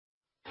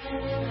Welcome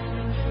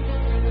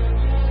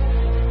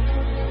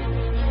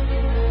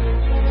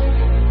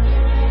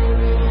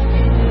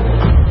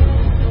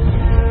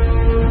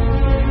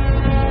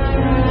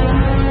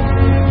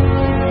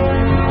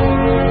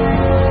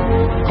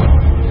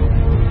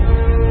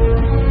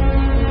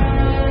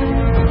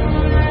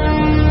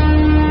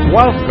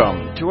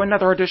to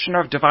another edition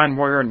of Divine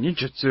Warrior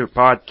Ninjutsu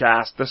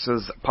Podcast. This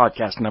is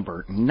podcast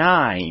number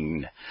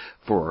 9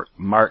 for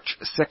March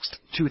 6th,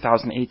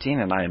 2018,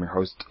 and I am your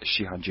host,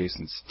 Shihan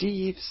Jason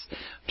Steves.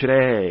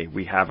 Today,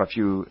 we have a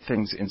few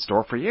things in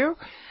store for you.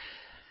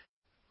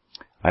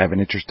 I have an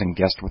interesting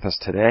guest with us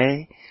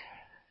today.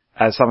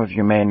 As some of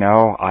you may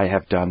know, I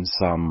have done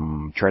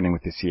some training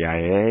with the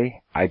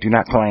CIA. I do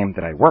not claim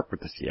that I work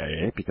with the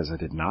CIA, because I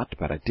did not,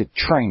 but I did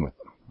train with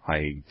them.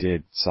 I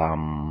did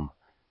some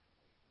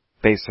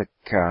basic,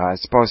 I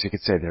suppose you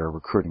could say they're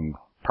recruiting,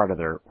 part of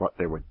what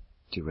they would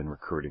do in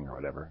recruiting or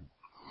whatever.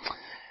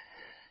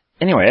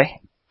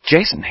 Anyway,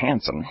 Jason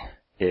Hansen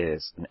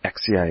is an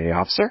ex-CIA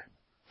officer.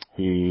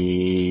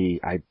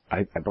 I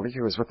believe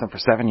he was with them for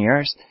 7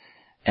 years,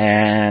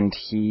 and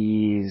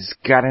he's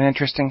got an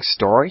interesting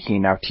story. He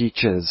now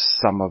teaches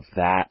some of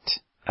that,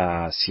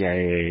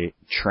 CIA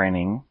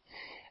training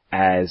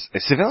as a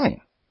civilian,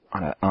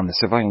 on the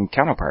civilian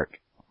counterpart.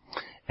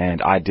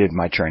 And I did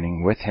my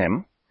training with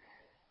him.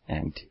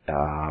 And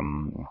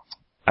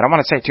I don't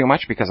want to say too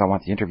much because I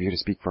want the interview to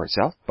speak for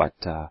itself, but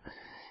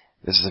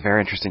this is a very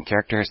interesting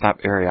character. It's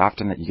not very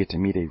often that you get to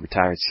meet a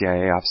retired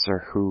CIA officer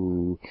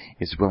who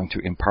is willing to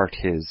impart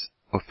his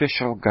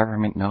official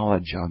government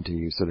knowledge onto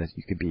you so that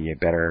you could be a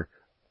better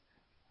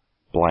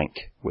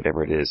blank,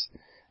 whatever it is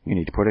you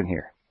need to put in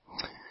here.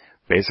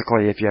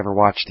 Basically, if you ever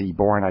watch The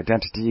Bourne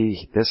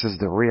Identity, this is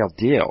the real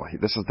deal.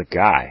 This is the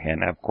guy.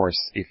 And of course,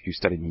 if you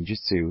study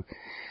ninjutsu,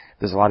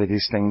 there's a lot of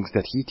these things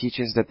that he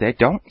teaches that they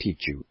don't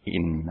teach you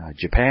in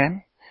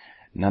Japan.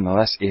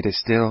 Nonetheless, it is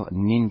still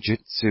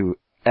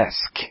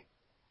ninjutsu-esque,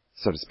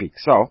 so to speak.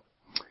 So,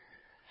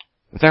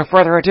 without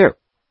further ado,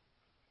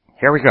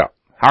 here we go.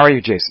 How are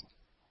you, Jason?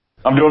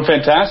 I'm doing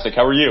fantastic.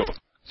 How are you?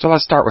 So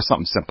let's start with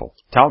something simple.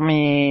 Tell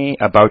me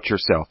about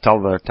yourself.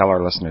 Tell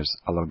our listeners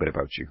a little bit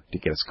about you to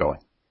get us going.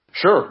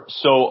 Sure.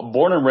 So,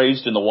 born and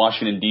raised in the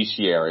Washington,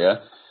 D.C.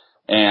 area.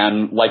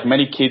 And like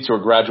many kids who are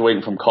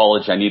graduating from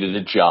college, I needed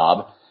a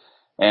job.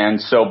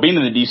 And so being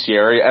in the D.C.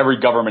 area, every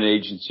government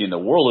agency in the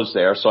world is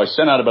there. So I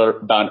sent out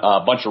about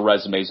a bunch of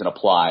resumes and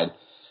applied.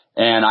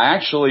 And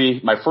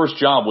my first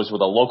job was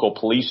with a local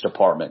police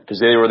department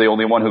because they were the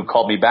only one who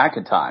called me back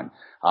in time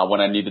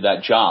when I needed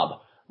that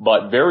job.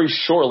 But very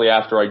shortly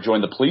after I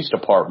joined the police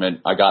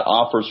department, I got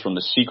offers from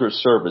the Secret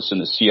Service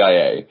and the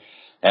CIA.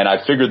 And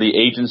I figured the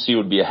agency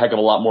would be a heck of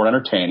a lot more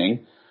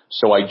entertaining.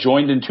 So I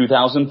joined in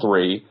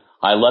 2003.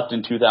 I left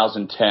in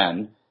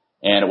 2010.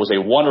 And it was a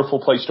wonderful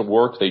place to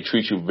work. They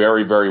treat you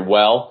very, very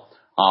well.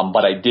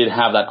 But I did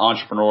have that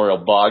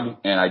entrepreneurial bug,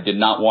 and I did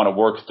not want to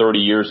work 30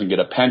 years and get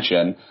a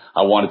pension.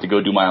 I wanted to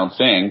go do my own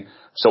thing.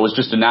 So it was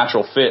just a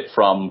natural fit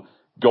from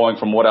going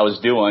from what I was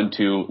doing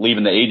to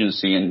leaving the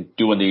agency and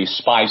doing the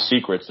spy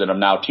secrets that I'm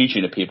now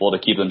teaching to people to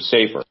keep them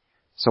safer.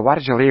 So why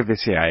did you leave the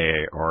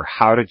CIA, or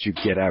how did you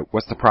get out?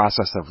 What's the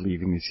process of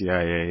leaving the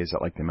CIA? Is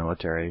it like the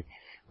military,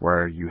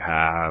 where you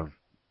have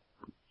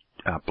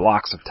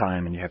blocks of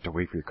time and you have to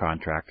wait for your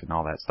contract and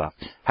all that stuff?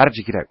 How did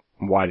you get out?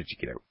 Why did you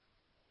get out?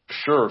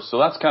 Sure. So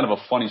that's kind of a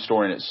funny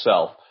story in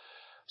itself.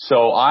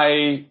 So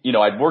I'd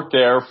worked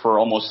there for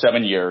almost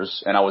 7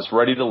 years and I was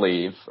ready to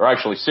leave, or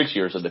actually 6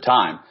 years at the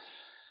time.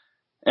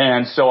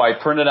 And so I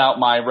printed out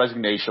my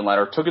resignation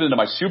letter, took it into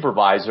my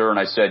supervisor, and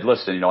I said,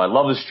 listen, I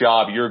love this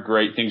job. You're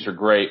great. Things are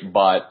great,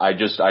 but I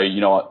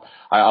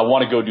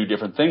want to go do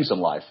different things in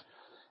life.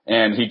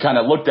 And he kind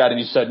of looked at it and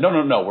he said,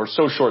 no, we're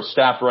so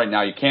short-staffed right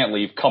now, you can't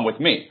leave, come with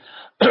me.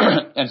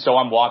 And so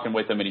I'm walking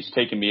with him and he's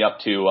taking me up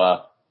to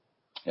a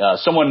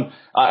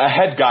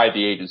head guy at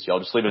the agency. I'll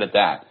just leave it at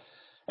that.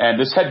 And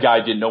this head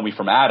guy didn't know me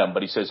from Adam,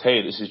 but he says,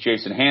 hey, this is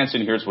Jason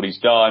Hansen, here's what he's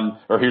done,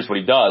 or here's what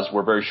he does,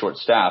 we're very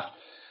short-staffed.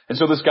 And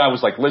so this guy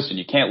was like, listen,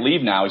 you can't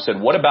leave now. He said,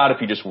 what about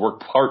if you just work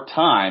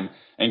part-time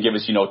and give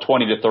us,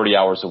 20 to 30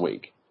 hours a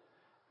week?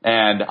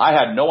 And I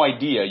had no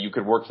idea you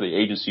could work for the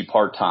agency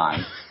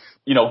part-time.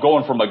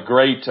 Going from a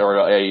great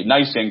or a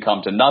nice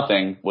income to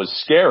nothing was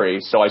scary.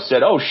 So I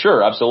said, oh,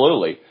 sure,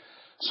 absolutely.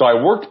 So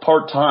I worked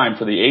part-time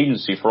for the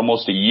agency for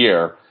almost a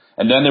year.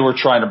 And then they were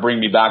trying to bring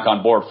me back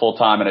on board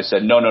full-time. And I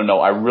said, no,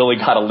 I really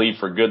got to leave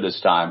for good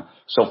this time.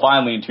 So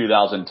finally in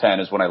 2010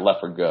 is when I left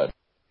for good.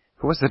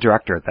 Who was the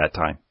director at that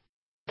time?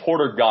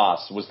 Porter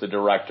Goss was the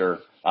director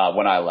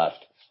when I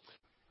left.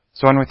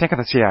 So when we think of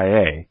the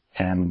CIA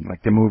and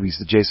like the movies,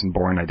 the Jason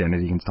Bourne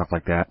Identity and stuff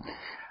like that,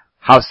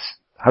 how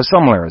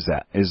similar is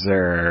that? Is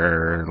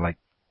there like,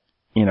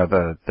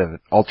 the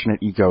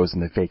alternate egos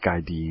and the fake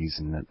IDs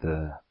and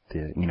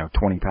the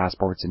 20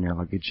 passports in your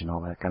luggage and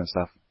all that kind of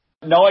stuff?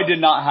 No, I did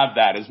not have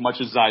that, as much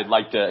as I'd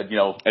like to,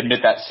 admit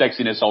that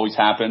sexiness always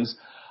happens.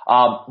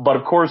 But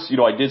of course,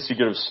 I did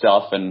secretive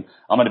stuff, and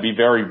I'm going to be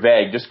very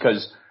vague just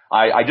because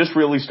I just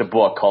released a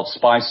book called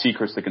Spy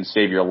Secrets That Can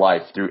Save Your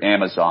Life through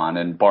Amazon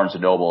and Barnes &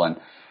 Noble, and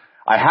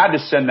I had to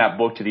send that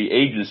book to the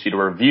agency to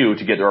review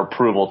to get their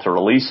approval to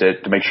release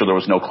it to make sure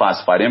there was no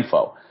classified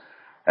info.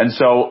 And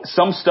so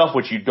some stuff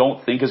which you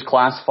don't think is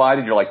classified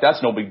and you're like,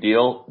 that's no big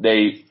deal.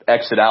 They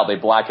X it out, they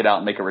black it out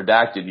and make it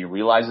redacted and you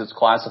realize it's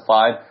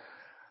classified.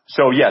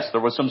 So yes,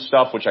 there was some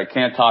stuff which I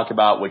can't talk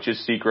about, which is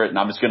secret, and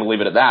I'm just going to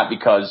leave it at that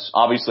because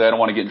obviously I don't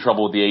want to get in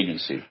trouble with the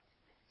agency.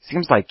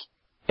 Seems like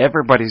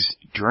everybody's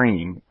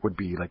dream would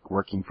be like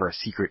working for a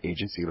secret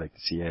agency like the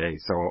CIA.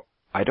 So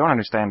I don't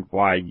understand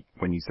why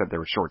when you said they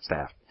were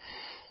short-staffed.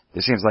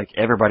 It seems like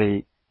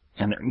everybody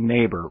and their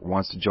neighbor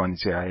wants to join the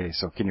CIA.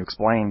 So can you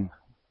explain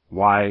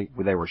why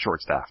they were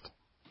short-staffed?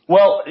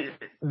 Well,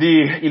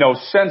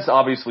 since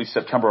obviously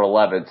September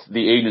 11th,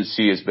 the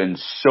agency has been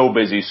so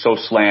busy, so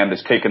slammed,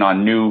 it's taken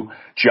on new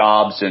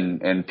jobs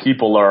and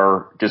people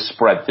are just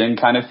spread thin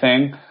kind of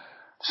thing.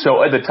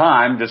 So at the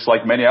time, just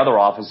like many other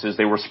offices,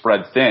 they were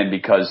spread thin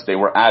because they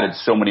were added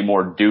so many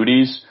more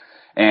duties.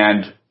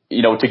 And,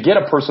 to get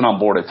a person on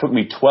board, it took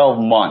me 12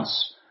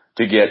 months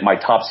to get my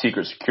top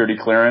secret security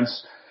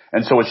clearance.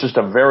 And so it's just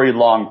a very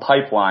long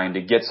pipeline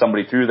to get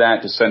somebody through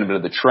that, to send them to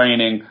the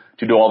training,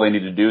 to do all they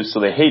need to do.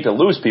 So they hate to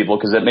lose people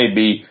because it may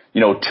be,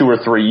 2 or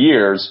 3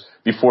 years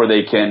before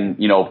they can,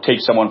 take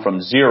someone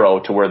from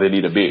zero to where they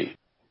need to be.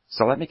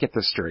 So let me get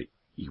this straight.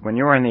 When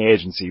you were in the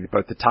agency,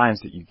 about the times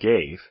that you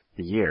gave,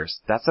 the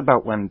years, that's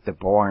about when the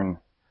Bourne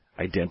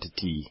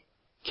Identity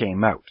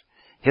came out.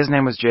 His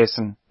name was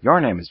Jason. Your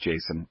name is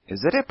Jason.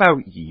 Is it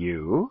about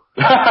you?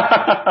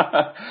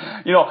 I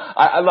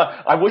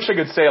wish I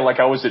could say like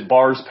I was at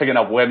bars picking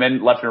up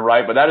women left and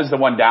right, but that is the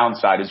one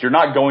downside is you're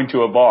not going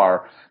to a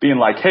bar being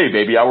like, hey,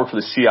 baby, I work for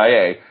the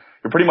CIA.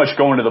 You're pretty much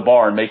going to the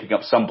bar and making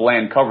up some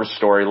bland cover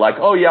story like,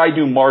 oh, yeah, I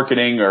do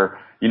marketing or,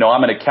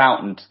 I'm an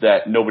accountant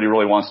that nobody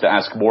really wants to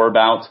ask more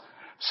about.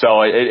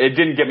 So it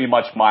didn't get me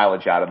much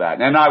mileage out of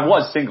that. And I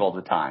was single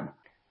at the time.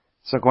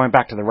 So going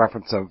back to the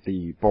reference of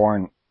the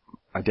Bourne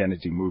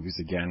Identity movies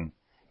again,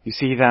 you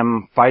see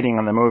them fighting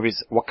on the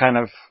movies. What kind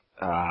of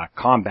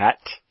combat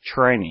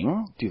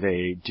training do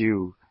they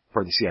do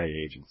for the CIA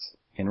agents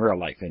in real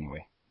life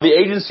anyway? The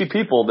agency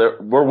people,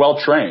 we're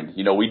well trained.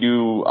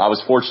 I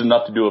was fortunate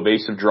enough to do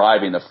evasive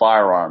driving, the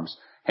firearms,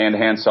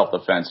 hand-to-hand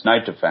self-defense,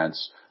 knife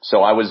defense.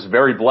 So I was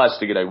very blessed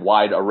to get a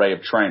wide array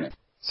of training.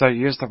 So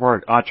you used the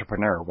word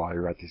entrepreneur while you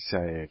were at the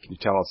CIA. Can you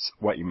tell us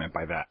what you meant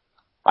by that?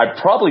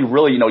 I probably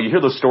really, you hear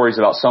those stories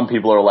about some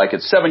people are like,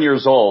 at 7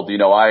 years old,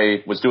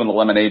 I was doing the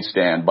lemonade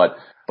stand, but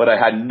I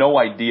had no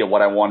idea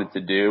what I wanted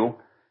to do.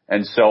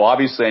 And so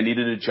obviously I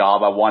needed a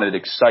job. I wanted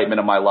excitement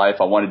in my life.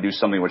 I wanted to do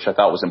something which I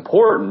thought was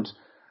important.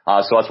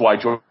 So that's why I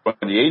joined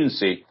the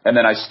agency. And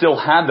then I still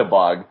had the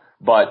bug,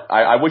 but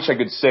I wish I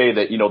could say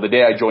that, the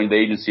day I joined the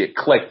agency, it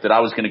clicked that I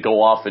was going to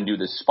go off and do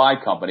this spy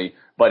company,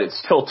 but it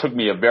still took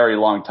me a very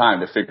long time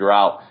to figure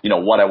out,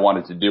 what I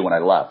wanted to do when I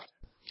left.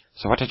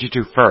 So what did you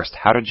do first?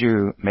 How did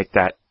you make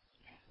that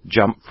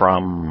jump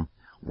from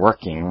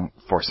working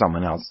for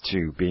someone else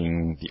to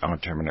being the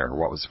entrepreneur?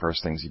 What was the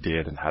first things you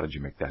did and how did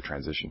you make that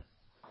transition?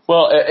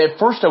 Well, at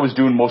first I was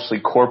doing mostly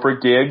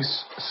corporate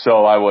gigs.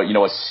 So I would,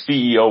 a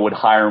CEO would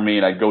hire me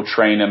and I'd go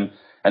train him.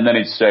 And then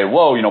he'd say,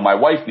 whoa, my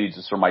wife needs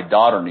this or my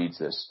daughter needs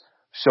this.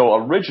 So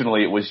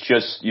originally it was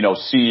just,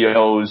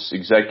 CEOs,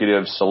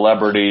 executives,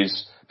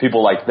 celebrities,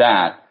 people like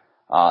that.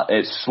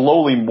 It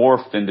slowly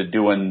morphed into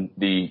doing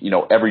the,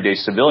 everyday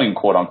civilian,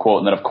 quote unquote.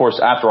 And then, of course,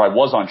 after I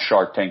was on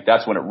Shark Tank,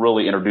 that's when it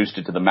really introduced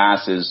it to the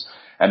masses.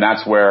 And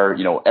that's where,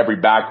 every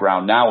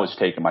background now is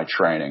taking my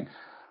training.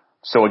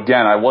 So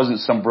again, I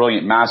wasn't some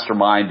brilliant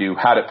mastermind who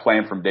had it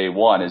planned from day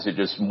one. Is it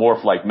just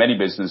morphed like many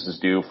businesses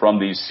do from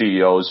these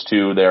CEOs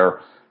to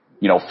their,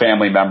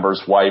 family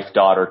members, wife,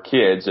 daughter,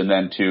 kids, and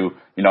then to,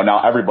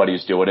 now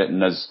everybody's doing it.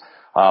 And as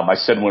I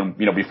said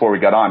before we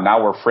got on,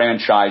 now we're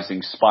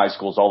franchising spy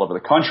schools all over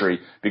the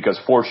country because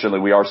fortunately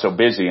we are so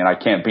busy and I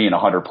can't be in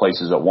 100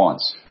 places at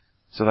once.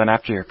 So then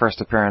after your first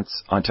appearance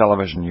on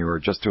television, you were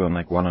just doing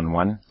like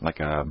one-on-one,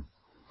 like a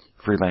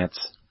freelance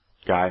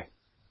guy?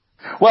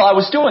 Well, I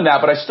was doing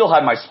that, but I still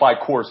had my spy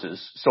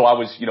courses. So I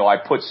was, I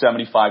put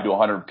 75 to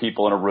 100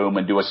 people in a room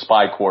and do a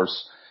spy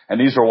course. And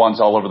these are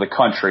ones all over the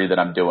country that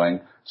I'm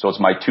doing. So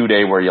it's my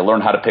 2-day where you learn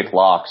how to pick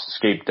locks,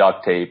 escape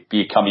duct tape,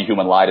 become a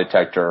human lie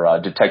detector,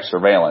 detect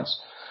surveillance.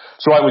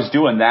 So I was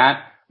doing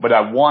that, but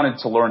I wanted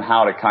to learn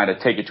how to kind of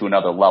take it to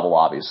another level,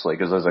 obviously,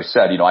 because as I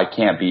said, I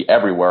can't be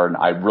everywhere, and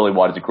I really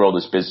wanted to grow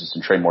this business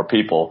and train more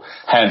people,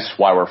 hence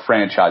why we're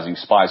franchising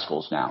spy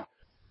schools now.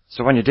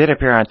 So when you did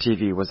appear on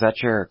TV, was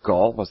that your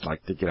goal, was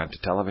like to get onto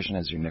television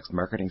as your next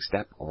marketing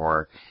step,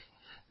 or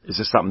is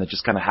this something that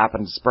just kind of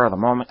happened spur of the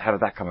moment? How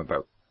did that come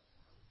about?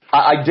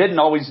 I didn't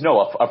always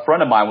know. A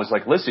friend of mine was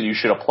like, listen, you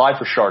should apply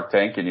for Shark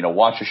Tank and,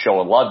 watch a show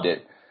and loved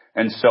it.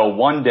 And so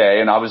one day,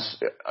 and I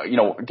was,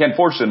 again,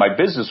 fortunately, my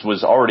business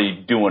was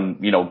already doing,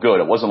 good.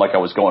 It wasn't like I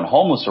was going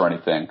homeless or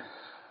anything.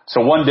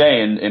 So one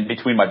day in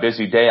between my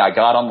busy day, I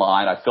got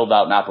online, I filled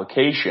out an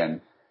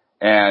application.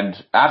 And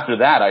after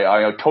that,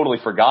 I totally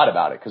forgot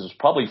about it because it was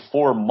probably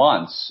 4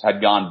 months had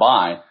gone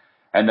by.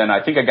 And then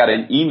I think I got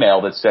an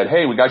email that said,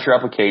 hey, we got your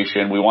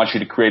application. We want you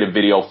to create a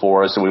video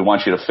for us, and we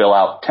want you to fill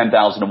out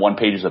 10,001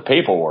 pages of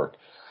paperwork.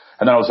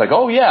 And then I was like,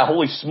 oh yeah,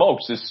 holy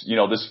smokes,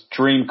 this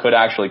dream could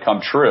actually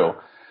come true.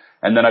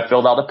 And then I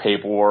filled out the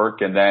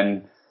paperwork, and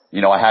then,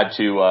 I had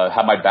to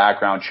have my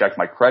background checked,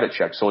 my credit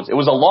checked. So it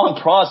was a long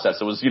process.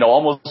 It was,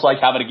 almost like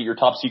having to get your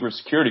top secret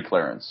security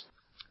clearance.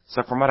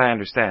 So from what I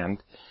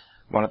understand,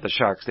 one of the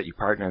sharks that you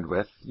partnered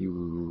with,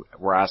 you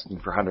were asking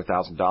for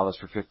 $100,000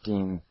 for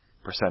 15%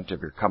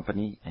 of your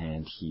company,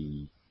 and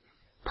he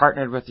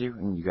partnered with you,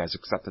 and you guys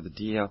accepted the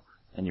deal,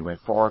 and you went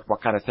forward.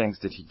 What kind of things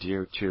did he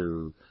do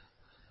to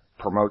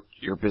promote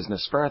your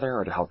business further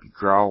or to help you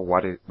grow?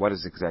 What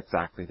is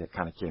exactly that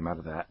kind of came out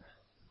of that?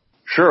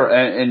 Sure,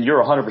 and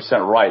you're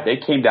 100% right. They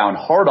came down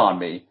hard on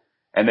me,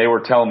 and they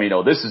were telling me,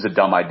 this is a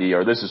dumb idea,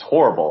 or this is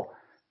horrible.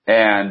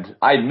 And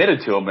I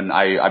admitted to them, and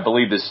I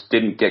believe this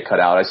didn't get cut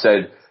out. I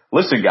said,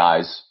 listen,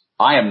 guys,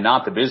 I am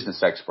not the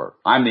business expert.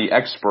 I'm the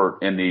expert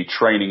in the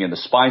training and the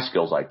spy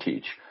skills I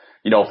teach.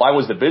 If I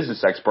was the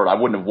business expert, I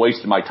wouldn't have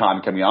wasted my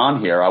time coming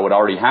on here. I would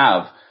already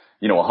have,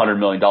 a $100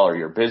 million a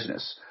year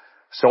business.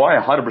 So I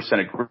 100%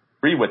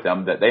 agree with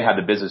them that they had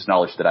the business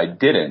knowledge that I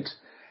didn't.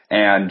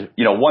 And,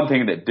 one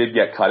thing that did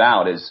get cut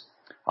out is,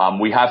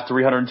 we have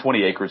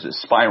 320 acres at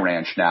Spy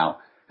Ranch now.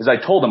 As I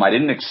told them, I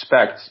didn't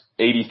expect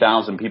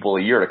 80,000 people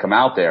a year to come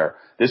out there.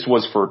 This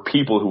was for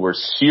people who were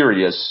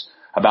serious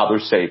about their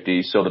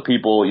safety. So the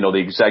people, the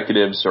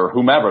executives or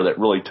whomever that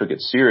really took it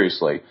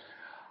seriously.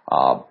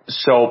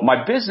 So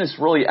my business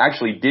really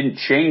actually didn't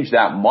change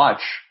that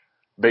much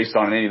based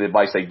on any of the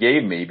advice they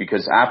gave me,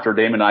 because after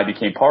Damon and I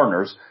became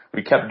partners,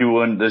 we kept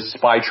doing this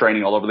spy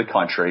training all over the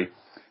country.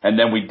 And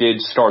then we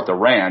did start the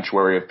ranch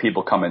where we have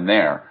people come in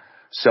there.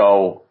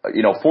 So,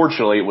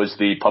 fortunately it was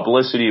the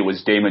publicity. It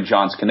was Damon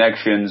John's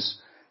connections.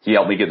 He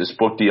helped me get this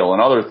book deal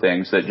and other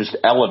things that just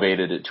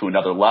elevated it to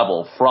another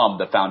level from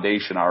the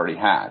foundation I already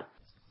had.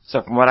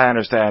 So from what I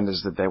understand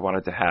is that they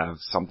wanted to have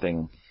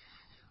something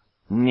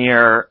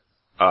near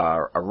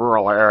a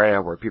rural area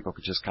where people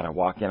could just kind of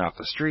walk in off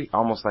the street,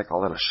 almost like a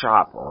little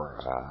shop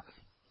or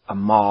a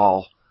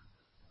mall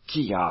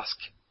kiosk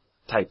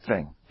type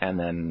thing. And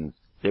then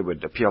it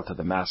would appeal to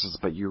the masses,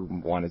 but you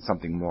wanted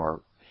something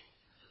more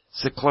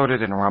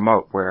secluded and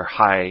remote where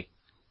high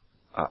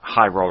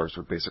rollers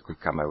would basically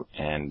come out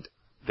and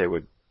they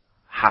would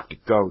have to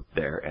go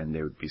there and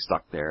they would be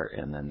stuck there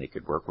and then they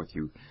could work with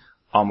you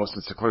almost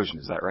in seclusion.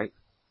 Is that right?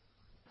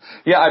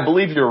 Yeah, I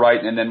believe you're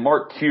right. And then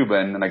Mark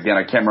Cuban, and again,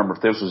 I can't remember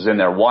if this was in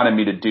there, wanted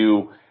me to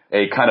do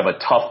a kind of a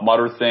Tough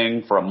Mudder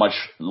thing for a much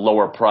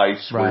lower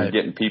price where you're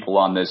getting people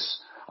on this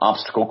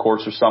obstacle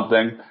course or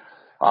something.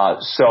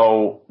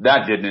 So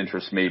that didn't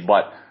interest me,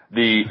 but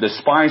the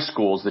spy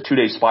schools, the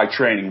 2-day spy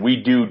training, we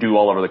do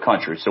all over the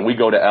country. So we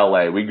go to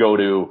LA, we go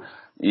to,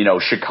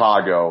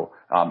 Chicago,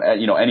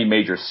 any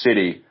major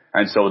city.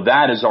 And so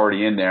that is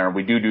already in there.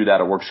 We do that.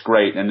 It works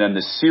great. And then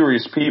the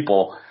serious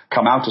people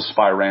come out to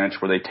Spy Ranch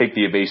where they take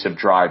the evasive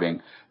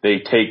driving. They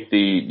take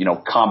the,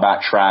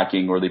 combat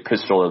tracking or the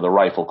pistol or the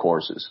rifle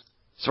courses.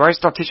 So are you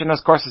still teaching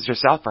those courses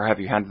yourself, or have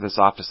you handed this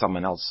off to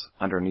someone else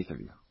underneath of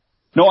you?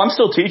 No, I'm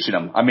still teaching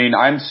them. I mean,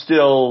 I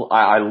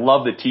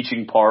love the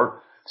teaching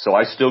part. So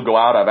I still go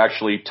out. I've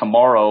actually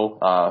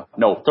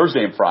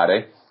Thursday and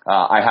Friday,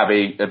 I have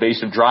a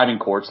evasive driving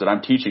course that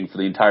I'm teaching for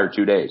the entire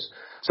 2 days.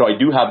 So I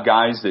do have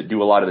guys that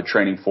do a lot of the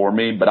training for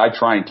me, but I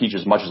try and teach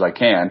as much as I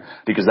can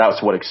because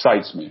that's what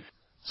excites me.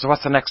 So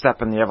what's the next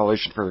step in the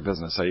evolution for the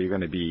business? Are you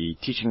going to be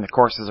teaching the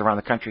courses around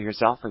the country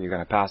yourself, or are you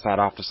going to pass that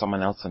off to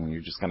someone else and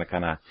you're just going to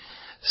kind of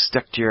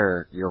stick to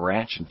your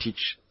ranch and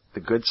teach the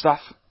good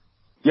stuff?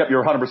 Yep,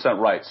 you're 100%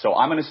 right. So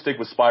I'm going to stick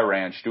with Spy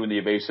Ranch, doing the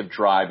evasive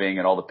driving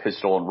and all the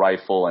pistol and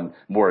rifle and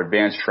more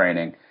advanced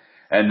training.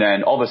 And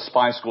then all the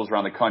spy schools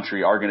around the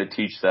country are going to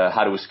teach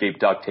how to escape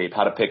duct tape,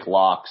 how to pick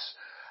locks,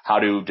 how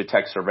to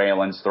detect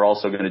surveillance. They're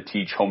also going to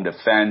teach home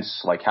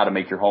defense, like how to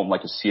make your home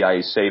like a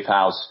CIA safe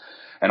house,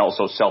 and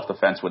also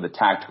self-defense with a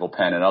tactical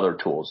pen and other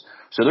tools.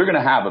 So they're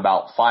going to have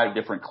about 5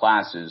 different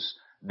classes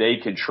they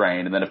can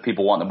train. And then if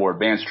people want the more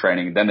advanced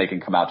training, then they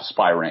can come out to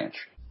Spy Ranch.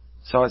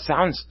 So it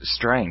sounds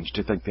strange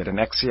to think that an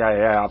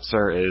ex-CIA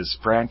officer is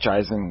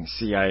franchising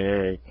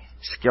CIA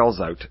skills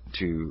out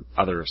to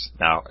others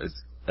now.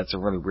 That's a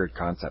really weird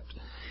concept.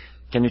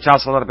 Can you tell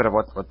us a little bit of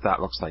what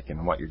that looks like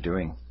and what you're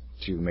doing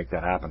to make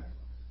that happen?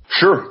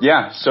 Sure,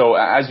 yeah. So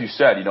as you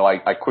said,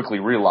 I quickly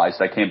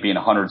realized I can't be in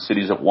 100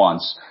 cities at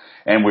once,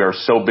 and we are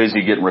so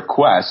busy getting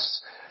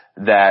requests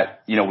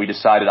that, we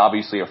decided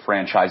obviously a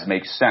franchise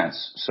makes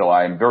sense. So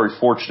I'm very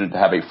fortunate to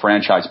have a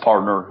franchise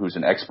partner who's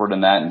an expert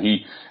in that, and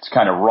he's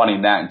kind of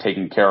running that and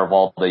taking care of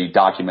all the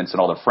documents and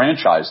all the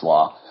franchise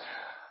law.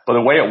 But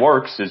the way it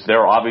works is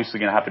they're obviously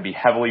going to have to be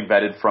heavily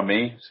vetted from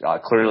me.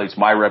 Clearly it's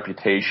my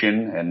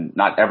reputation, and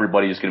not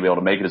everybody is going to be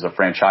able to make it as a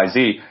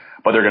franchisee,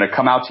 but they're going to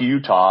come out to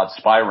Utah at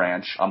Spy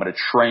Ranch. I'm going to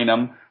train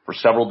them for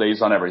several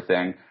days on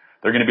everything.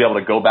 They're going to be able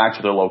to go back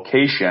to their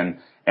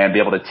location and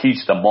be able to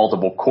teach the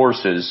multiple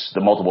courses,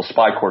 the multiple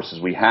spy courses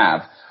we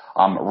have.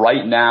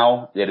 Right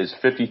now, it is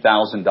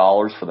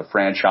 $50,000 for the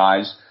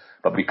franchise,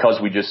 But because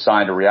we just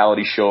signed a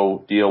reality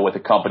show deal with a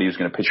company who's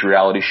going to pitch a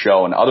reality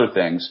show and other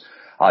things,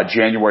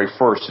 January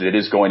 1st, it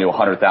is going to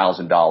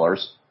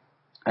 $100,000.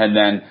 And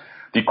then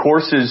the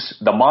courses,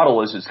 the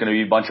model is it's going to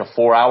be a bunch of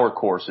 4-hour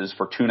courses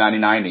for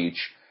 $299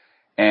 each.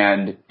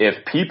 And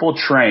if people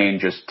train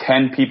just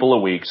 10 people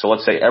a week, so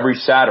let's say every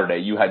Saturday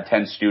you had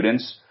 10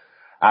 students,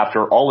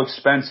 after all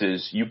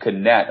expenses, you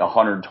can net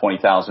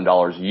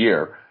 $120,000 a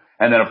year.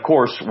 And then, of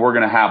course, we're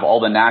going to have all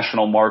the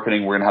national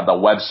marketing. We're going to have the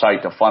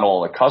website to funnel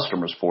all the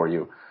customers for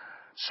you.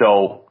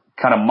 So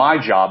kind of my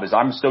job is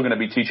I'm still going to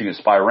be teaching at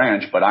Spy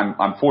Ranch, but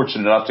I'm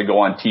fortunate enough to go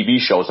on TV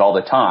shows all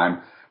the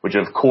time, which,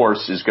 of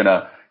course, is going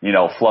to,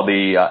 flood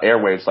the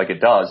airwaves like it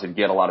does and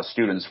get a lot of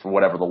students for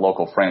whatever the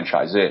local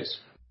franchise is.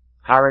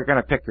 How are you going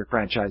to pick your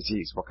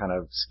franchisees? What kind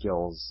of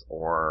skills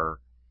or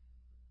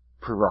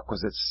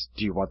prerequisites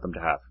do you want them to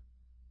have?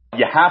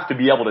 You have to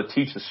be able to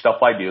teach the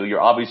stuff I do. You're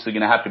obviously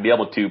going to have to be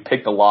able to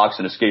pick the locks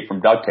and escape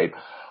from duct tape.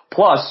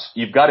 Plus,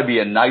 you've got to be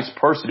a nice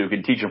person who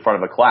can teach in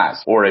front of a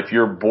class. Or if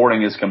you're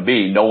boring as can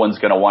be, no one's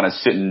going to want to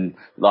sit and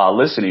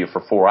listen to you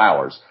for 4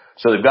 hours.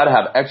 So they've got to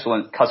have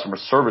excellent customer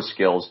service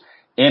skills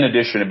in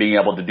addition to being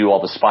able to do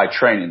all the spy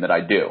training that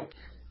I do.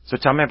 So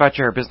tell me about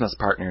your business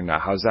partner now.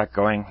 How's that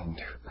going?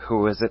 And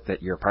who is it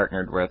that you're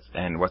partnered with,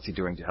 and what's he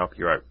doing to help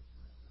you out?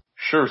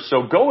 Sure.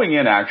 So going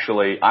in,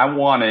 actually, I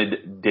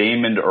wanted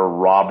Damon or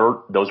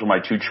Robert. Those were my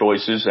two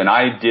choices. And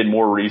I did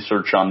more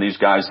research on these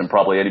guys than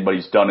probably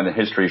anybody's done in the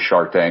history of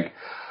Shark Tank.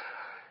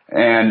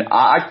 And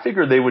I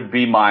figured they would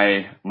be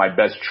my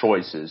best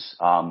choices.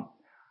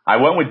 I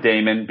went with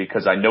Damon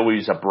because I know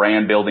he's a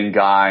brand building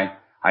guy.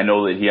 I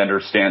know that he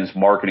understands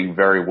marketing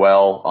very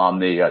well on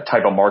the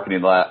type of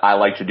marketing that I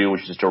like to do,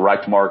 which is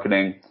direct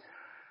marketing.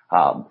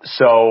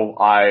 So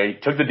I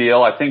took the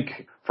deal. I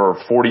think for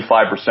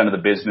 45% of the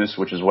business,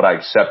 which is what I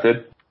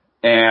accepted.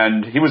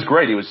 And he was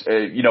great. He was,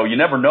 you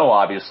never know,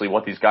 obviously,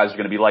 what these guys are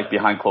going to be like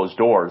behind closed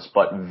doors,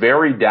 but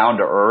very down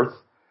to earth,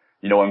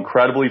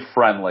 incredibly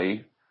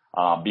friendly.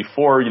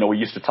 Before, we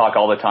used to talk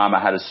all the time.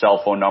 I had his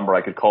cell phone number.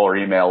 I could call or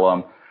email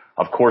him.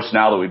 Of course,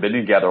 now that we've been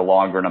together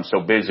longer and I'm so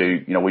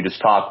busy, we just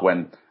talk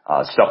when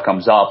stuff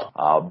comes up.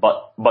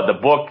 But the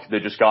book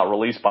that just got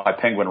released by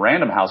Penguin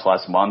Random House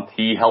last month,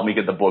 he helped me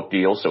get the book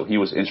deal. So he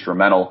was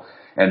instrumental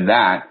in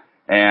that.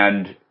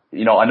 And,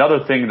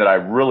 another thing that I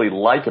really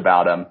like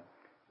about him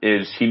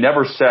is he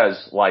never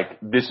says, like,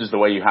 this is the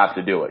way you have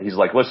to do it. He's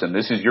like, listen,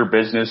 this is your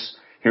business.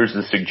 Here's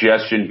the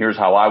suggestion. Here's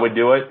how I would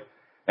do it.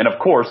 And, of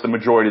course, the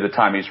majority of the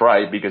time he's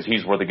right because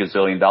he's worth $1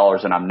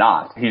 gazillion and I'm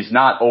not. He's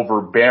not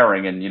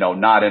overbearing and,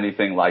 not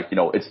anything like,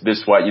 it's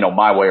this way,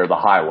 my way or the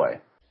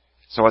highway.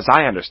 So as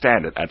I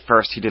understand it, at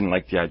first he didn't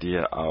like the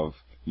idea of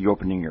you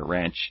opening your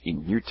ranch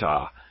in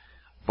Utah,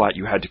 but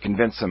you had to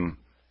convince him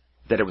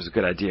that it was a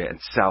good idea and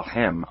sell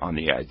him on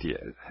the idea.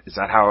 Is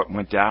that how it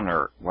went down,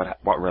 or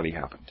what really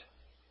happened?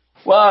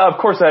 Well, of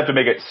course I have to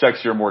make it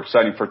sexier, more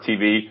exciting for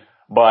TV,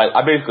 but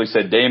I basically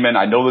said, Damon,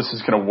 I know this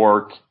is going to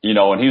work,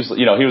 and he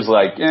was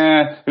like,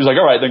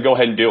 all right, then go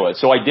ahead and do it.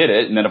 So I did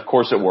it, and then of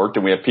course it worked,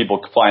 and we have people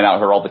flying out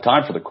here all the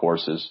time for the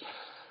courses.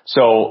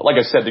 So, like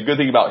I said, the good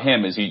thing about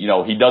him is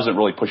he doesn't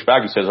really push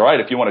back. He says, all right,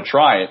 if you want to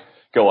try it,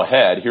 go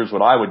ahead. Here's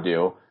what I would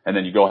do, and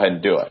then you go ahead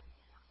and do it.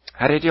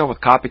 How do you deal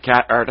with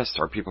copycat artists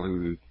or people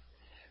who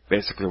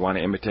basically want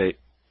to imitate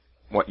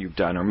what you've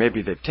done, or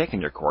maybe they've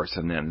taken your course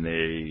and then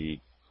they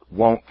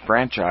won't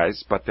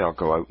franchise, but they'll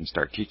go out and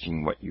start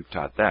teaching what you've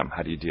taught them?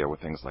 How do you deal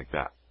with things like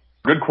that?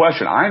 Good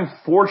question. I'm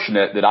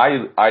fortunate that I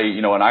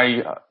and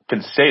I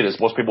can say this,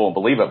 most people won't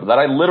believe it, but that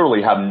I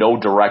literally have no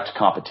direct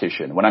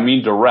competition. When I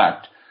mean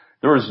direct,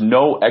 there is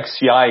no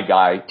XCI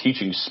guy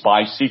teaching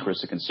spy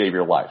secrets that can save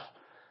your life.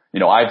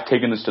 I've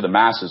taken this to the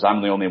masses.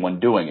 I'm the only one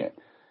doing it.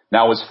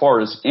 Now, as far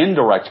as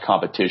indirect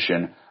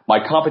competition,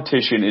 my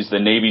competition is the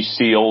Navy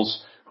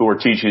SEALs who are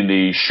teaching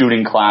the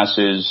shooting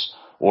classes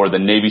or the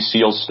Navy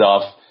SEAL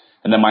stuff.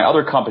 And then my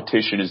other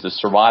competition is the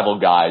survival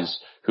guys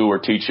who are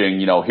teaching,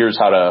 here's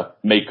how to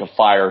make a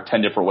fire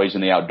 10 different ways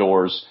in the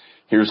outdoors.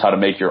 Here's how to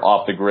make your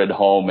off-the-grid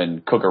home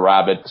and cook a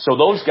rabbit. So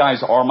those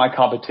guys are my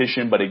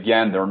competition, but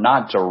again, they're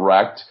not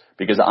direct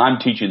because I'm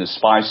teaching the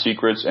spy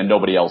secrets and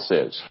nobody else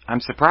is.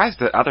 I'm surprised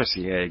that other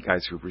CIA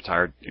guys who've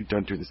retired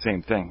don't do the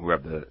same thing, who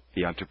have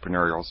the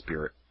entrepreneurial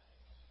spirit.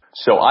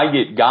 So I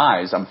get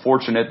guys, I'm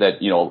fortunate that,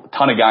 a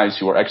ton of guys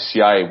who are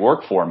ex-CIA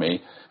work for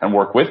me and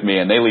work with me,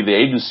 and they leave the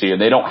agency and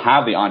they don't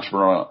have the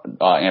entrepreneurial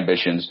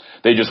ambitions.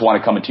 They just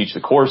want to come and teach the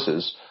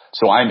courses.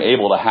 So I'm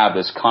able to have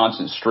this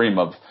constant stream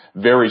of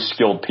very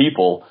skilled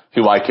people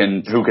who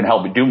can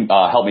help me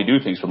do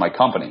things with my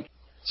company.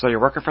 So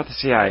you're working for the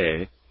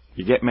CIA,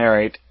 you get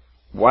married.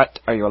 What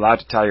are you allowed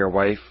to tell your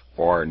wife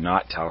or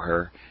not tell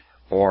her?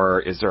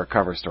 Or is there a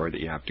cover story that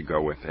you have to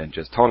go with and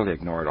just totally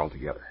ignore it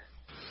altogether?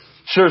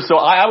 Sure. So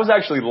I was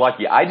actually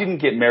lucky. I didn't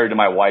get married to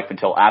my wife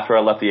until after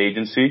I left the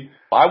agency.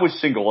 I was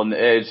single, and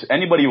as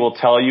anybody will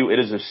tell you, it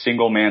is a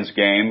single man's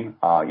game.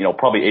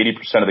 Probably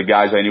 80% of the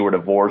guys I knew were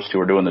divorced who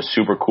are doing the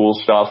super cool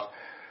stuff.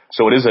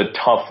 So it is a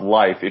tough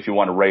life if you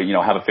want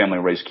to have a family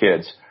and raise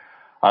kids.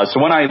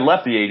 So when I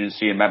left the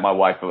agency and met my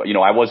wife,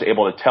 I was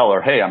able to tell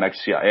her, hey, I'm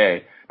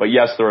ex-CIA. But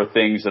yes, there are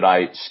things that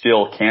I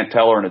still can't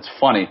tell her. And it's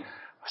funny.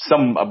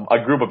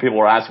 A group of people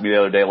were asking me the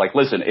other day, like,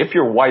 listen, if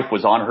your wife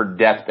was on her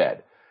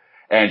deathbed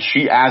and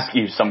she asked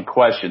you some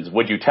questions,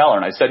 would you tell her?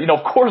 And I said,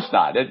 of course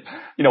not.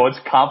 It's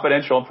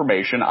confidential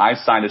information. I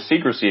signed a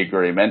secrecy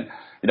agreement.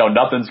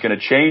 Nothing's going to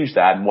change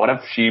that. And what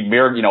if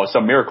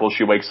some miracle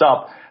she wakes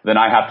up, then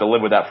I have to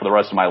live with that for the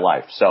rest of my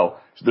life. So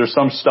there's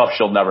some stuff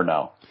she'll never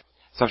know.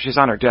 So if she's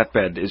on her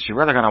deathbed, is she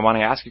really going to want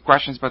to ask you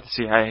questions about the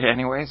CIA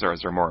anyways, or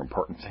is there more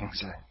important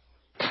things?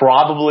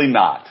 Probably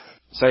not.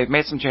 So you've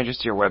made some changes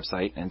to your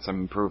website and some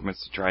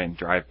improvements to try and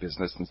drive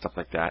business and stuff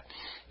like that,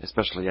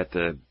 especially at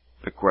the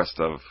bequest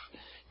of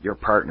your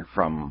partner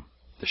from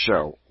the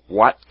show.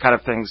 What kind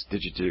of things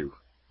did you do?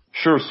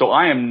 Sure. So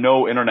I am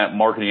no internet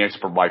marketing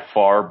expert by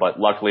far, but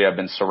luckily I've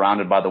been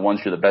surrounded by the ones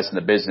who are the best in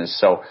the business.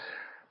 So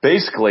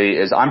basically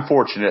I'm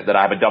fortunate that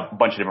I have a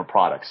bunch of different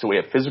products. So we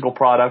have physical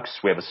products,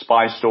 we have a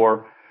spy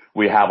store,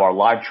 we have our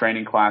live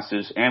training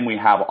classes, and we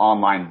have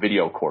online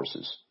video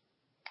courses.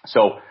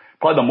 So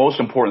probably the most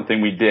important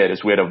thing we did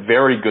is we had a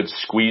very good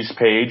squeeze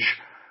page,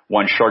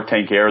 one Shark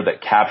Tank Air,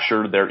 that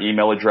captured their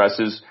email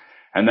addresses.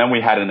 And then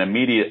we had an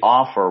immediate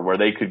offer where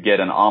they could get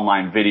an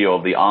online video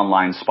of the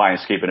online Spy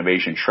Escape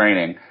Innovation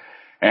training.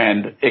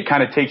 And it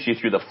kind of takes you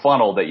through the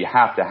funnel that you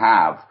have to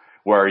have,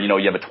 where, you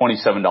have a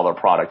 $27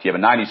 product, you have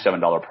a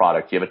 $97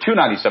 product, you have a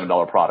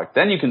 $297 product,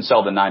 then you can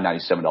sell the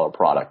 $997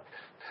 product.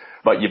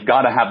 But you've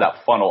got to have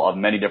that funnel of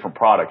many different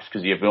products,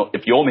 because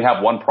if you only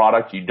have one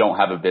product, you don't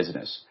have a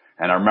business.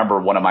 And I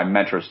remember one of my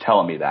mentors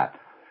telling me that.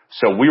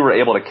 So we were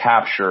able to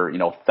capture,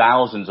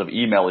 thousands of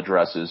email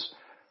addresses,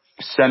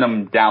 send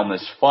them down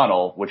this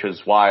funnel, which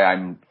is why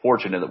I'm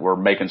fortunate that we're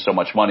making so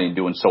much money and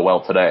doing so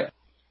well today.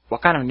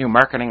 What kind of new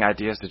marketing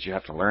ideas did you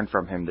have to learn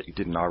from him that you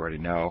didn't already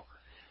know?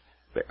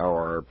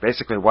 Or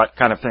basically, what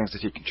kind of things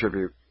did he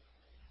contribute,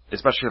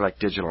 especially like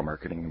digital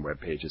marketing and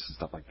web pages and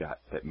stuff like that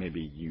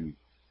maybe you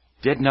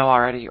did know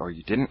already or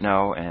you didn't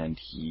know and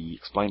he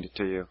explained it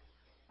to you?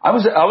 I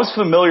was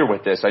familiar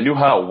with this. I knew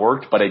how it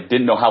worked, but I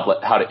didn't know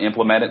how to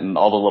implement it and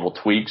all the little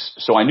tweaks.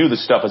 So I knew the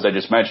stuff, as I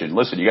just mentioned.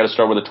 Listen, you got to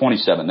start with a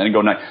 27, then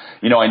go 9.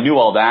 I knew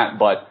all that,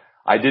 but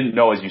I didn't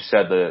know, as you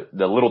said,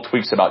 the little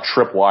tweaks about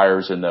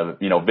tripwires and the,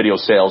 video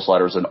sales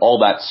letters and all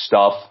that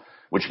stuff,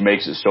 which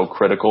makes it so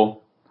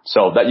critical.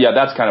 So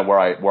that's kind of where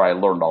I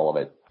learned all of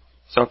it.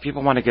 So if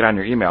people want to get on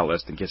your email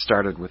list and get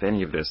started with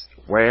any of this,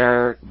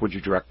 where would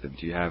you direct them?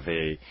 Do you have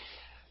a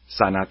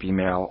sign-up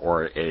email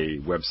or a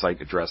website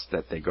address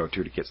that they go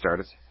to get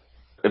started?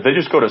 If they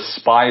just go to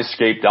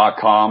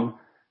spyescape.com,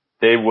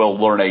 they will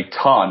learn a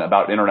ton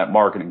about internet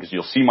marketing, because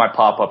you'll see my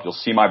pop-up, you'll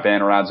see my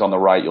banner ads on the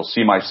right, you'll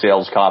see my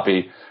sales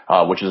copy,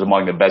 which is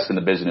among the best in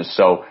the business.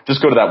 So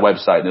just go to that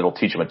website and it'll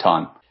teach them a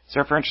ton. So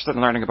if you're interested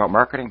in learning about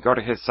marketing, go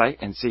to his site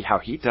and see how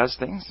he does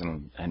things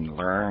and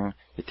learn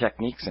the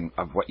techniques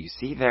of what you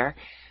see there.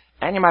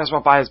 And you might as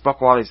well buy his book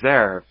while he's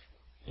there.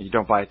 If you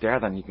don't buy it there,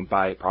 then you can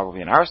buy it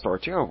probably in our store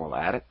too. We'll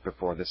add it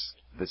before this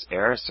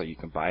airs, so you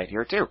can buy it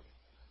here too.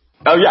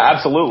 Oh yeah,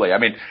 absolutely. I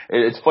mean,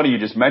 it's funny you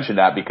just mentioned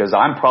that, because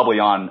I'm probably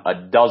on a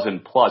dozen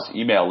plus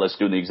email lists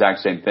doing the exact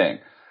same thing.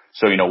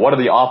 So, what are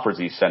the offers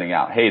he's sending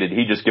out? Hey, did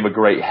he just give a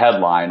great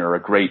headline or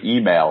a great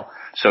email?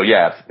 So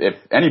yeah, if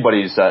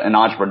anybody's an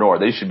entrepreneur,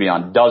 they should be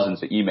on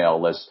dozens of email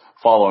lists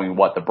following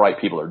what the bright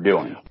people are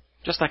doing.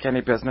 Just like any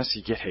business,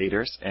 you get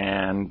haters,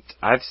 and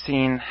I've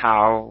seen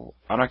how,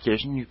 on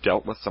occasion, you've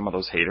dealt with some of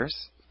those haters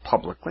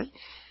publicly,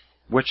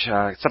 which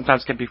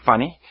sometimes can be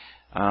funny.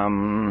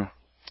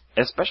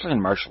 Especially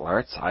in martial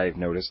arts, I've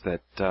noticed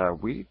that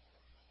we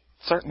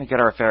certainly get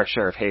our fair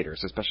share of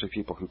haters, especially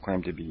people who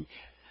claim to be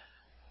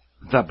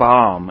the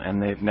bomb,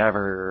 and they've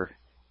never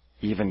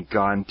even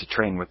gone to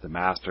train with the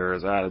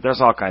masters.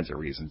 There's all kinds of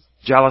reasons.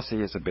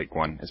 Jealousy is a big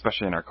one,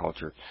 especially in our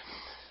culture.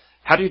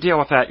 How do you deal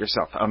with that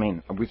yourself? I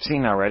mean, we've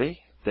seen already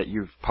that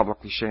you've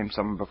publicly shamed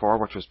someone before,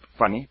 which was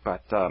funny,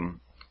 but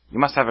you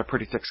must have a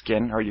pretty thick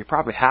skin, or you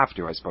probably have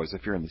to, I suppose,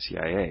 if you're in the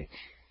CIA.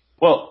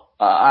 Well,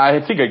 I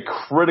think a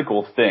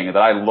critical thing that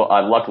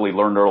I luckily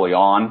learned early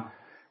on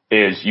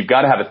is you've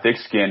got to have a thick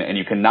skin, and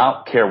you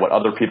cannot care what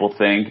other people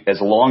think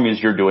as long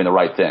as you're doing the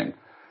right thing.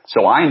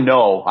 So I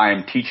know I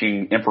am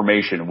teaching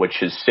information which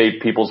has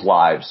saved people's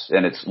lives,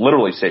 and it's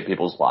literally saved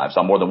people's lives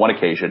on more than one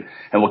occasion,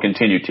 and will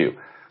continue to.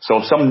 So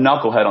if some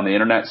knucklehead on the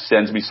internet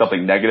sends me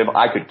something negative,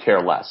 I could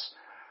care less.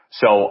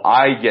 So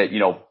I get,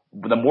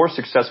 the more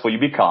successful you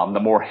become, the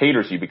more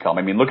haters you become.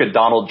 I mean, look at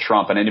Donald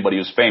Trump and anybody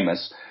who's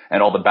famous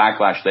and all the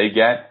backlash they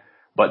get.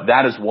 But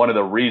that is one of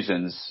the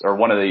reasons, or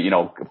one of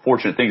the,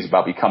 fortunate things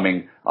about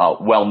becoming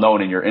well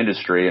known in your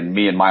industry, and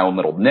me in my own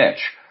little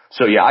niche.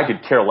 So yeah, I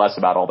could care less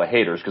about all the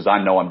haters, because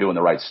I know I'm doing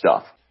the right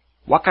stuff.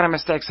 What kind of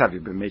mistakes have you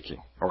been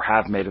making or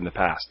have made in the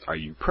past? Are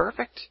you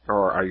perfect,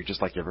 or are you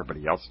just like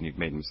everybody else and you've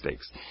made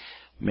mistakes?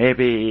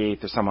 Maybe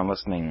if there's someone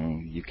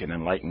listening, you can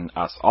enlighten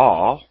us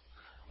all,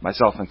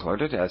 myself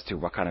included, as to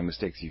what kind of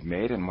mistakes you've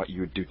made and what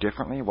you would do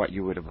differently, what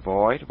you would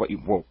avoid,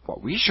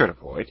 what we should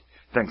avoid,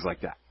 things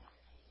like that.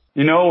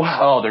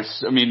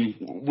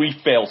 We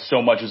fail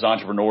so much as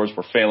entrepreneurs.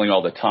 We're failing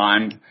all the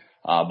time.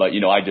 But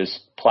I just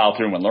plow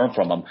through them and learn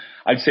from them.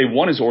 I'd say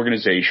one is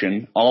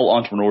organization. All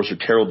entrepreneurs are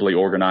terribly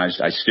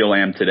organized. I still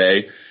am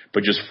today,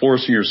 but just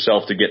forcing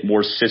yourself to get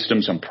more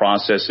systems and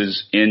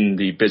processes in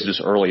the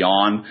business early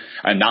on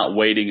and not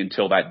waiting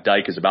until that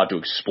dike is about to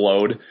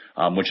explode,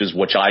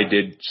 which I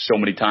did so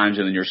many times.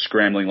 And then you're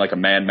scrambling like a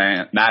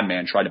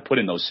madman trying to put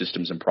in those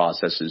systems and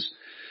processes.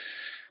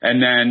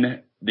 And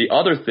then the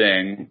other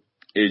thing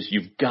is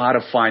you've got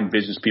to find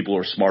business people who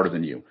are smarter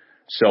than you.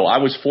 So I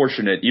was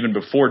fortunate even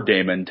before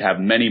Damon to have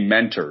many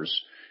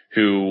mentors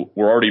who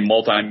were already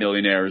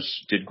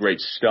multimillionaires, did great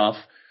stuff.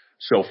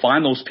 So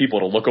find those people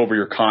to look over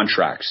your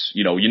contracts.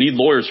 You need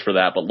lawyers for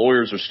that, but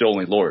lawyers are still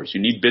only lawyers.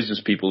 You need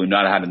business people who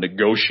know how to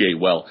negotiate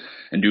well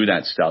and do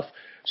that stuff.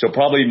 So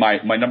probably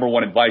my number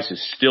one advice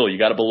is still you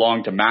got to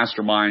belong to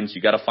masterminds.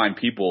 You got to find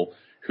people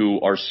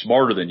who are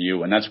smarter than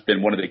you. And that's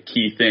been one of the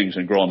key things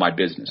in growing my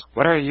business.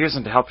 What are you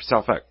using to help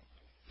yourself out?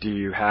 Do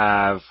you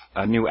have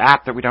a new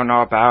app that we don't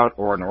know about,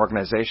 or an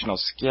organizational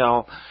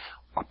skill,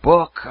 a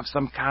book of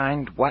some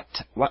kind? What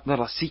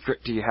little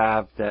secret do you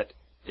have that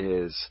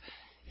is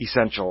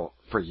essential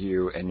for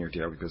you and your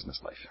daily business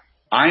life?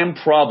 I am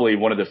probably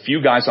one of the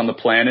few guys on the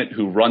planet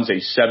who runs a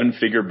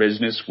 7-figure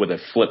business with a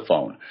flip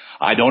phone.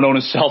 I don't own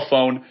a cell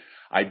phone.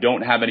 I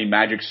don't have any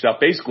magic stuff.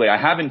 Basically, I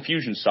have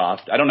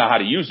Infusionsoft. I don't know how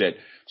to use it.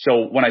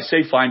 So when I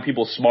say find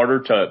people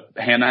smarter to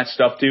hand that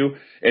stuff to,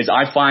 is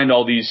I find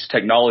all these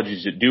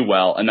technologies that do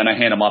well, and then I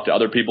hand them off to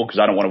other people because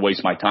I don't want to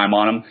waste my time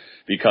on them,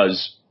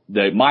 because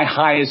my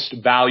highest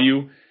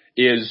value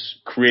is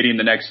creating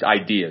the next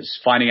ideas,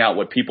 finding out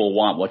what people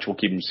want, which will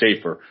keep them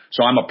safer.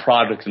 So I'm a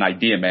product and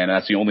idea man, and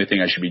that's the only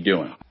thing I should be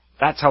doing.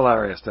 That's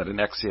hilarious that an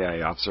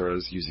ex-CIA officer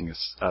is using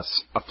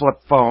a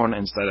flip phone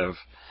instead of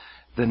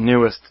the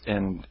newest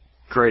and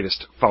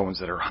greatest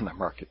phones that are on the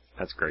market.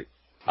 That's great.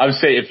 I would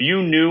say if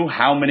you knew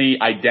how many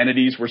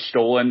identities were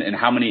stolen and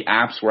how many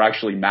apps were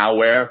actually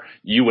malware,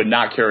 you would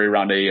not carry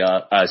around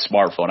a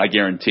smartphone. I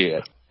guarantee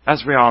it.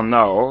 As we all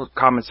know,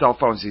 common cell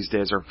phones these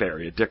days are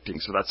very addicting,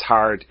 so that's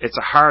hard. It's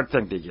a hard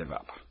thing to give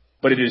up.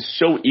 But it is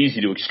so easy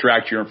to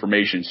extract your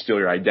information and steal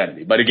your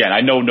identity. But again,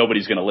 I know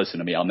nobody's going to listen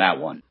to me on that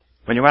one.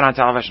 When you went on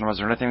television, was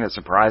there anything that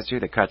surprised you,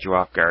 that caught you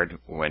off guard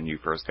when you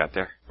first got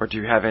there? Or do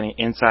you have any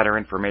insider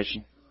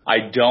information?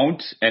 I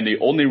don't, and the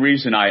only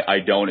reason I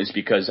don't is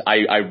because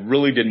I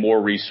really did more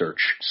research.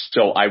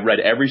 So I read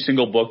every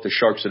single book the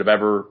sharks that have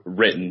ever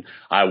written.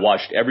 I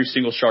watched every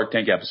single Shark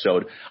Tank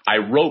episode. I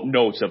wrote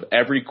notes of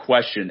every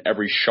question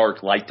every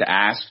shark liked to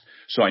ask,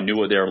 so I knew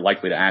what they were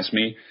likely to ask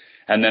me.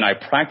 And then I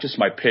practiced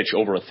my pitch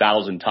over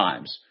 1,000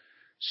 times.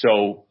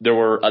 So there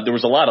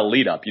was a lot of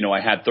lead up.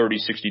 I had 30,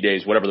 60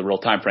 days, whatever the real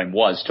time frame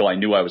was, till I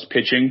knew I was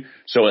pitching.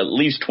 So at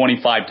least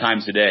 25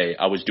 times a day,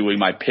 I was doing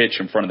my pitch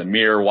in front of the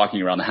mirror, walking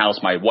around the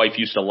house. My wife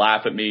used to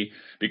laugh at me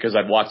because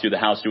I'd walk through the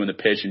house doing the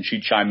pitch, and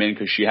she'd chime in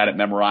because she had it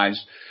memorized.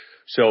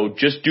 So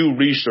just do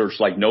research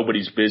like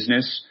nobody's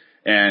business,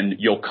 and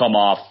you'll come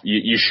off,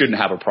 you shouldn't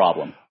have a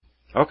problem.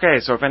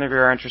 Okay, so if any of you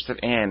are interested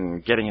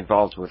in getting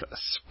involved with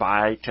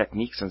spy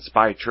techniques and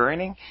spy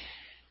training,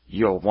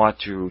 you'll want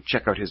to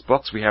check out his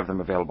books. We have them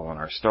available in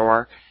our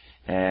store,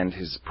 and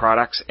his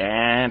products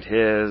and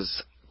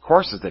his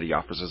courses that he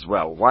offers as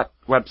well. What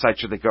website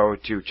should they go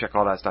to check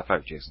all that stuff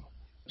out, Jason?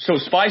 So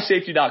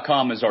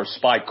spysafety.com is our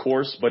spy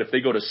course, but if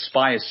they go to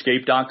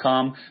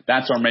spyescape.com,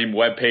 that's our main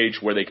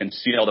webpage where they can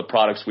see all the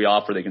products we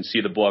offer, they can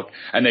see the book,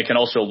 and they can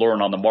also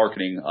learn on the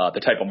marketing,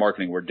 the type of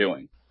marketing we're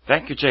doing.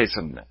 Thank you,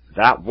 Jason.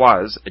 That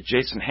was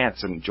Jason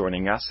Hanson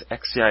joining us,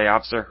 ex-CIA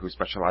officer who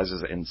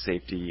specializes in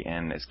safety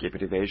and escape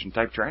and evasion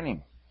type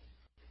training.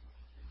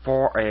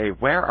 For a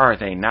Where Are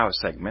They Now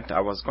segment,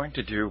 I was going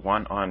to do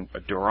one on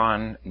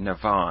Doron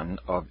Navon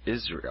of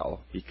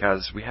Israel,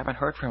 because we haven't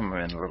heard from him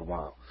in a little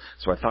while.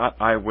 So I thought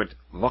I would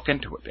look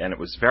into it, and it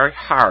was very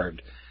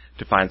hard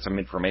to find some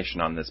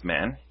information on this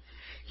man.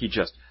 He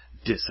just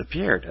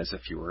disappeared as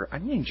if he were a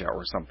ninja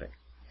or something.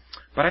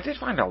 But I did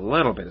find a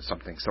little bit of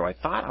something, so I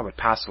thought I would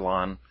pass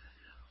along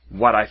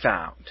what I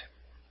found.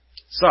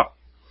 So,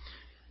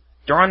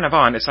 Doron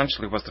Navon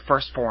essentially was the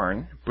first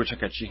foreign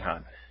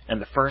Bujinkan and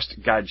the first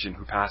Gaijin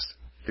who passed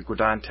the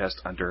Gudan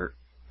test under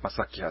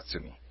Masaki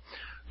Hatsumi.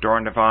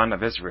 Doron Navon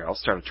of Israel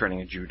started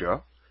training in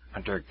judo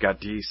under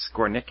Gadi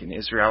Skornik in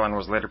Israel and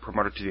was later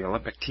promoted to the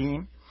Olympic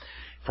team.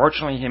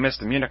 Fortunately, he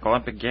missed the Munich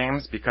Olympic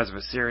Games because of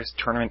a serious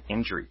tournament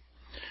injury.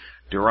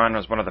 Doron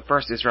was one of the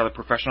first Israeli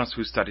professionals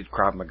who studied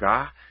Krav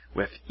Maga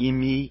with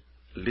Imi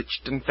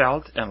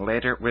Lichtenfeld and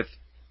later with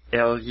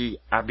Eli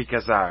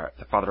Abigazar,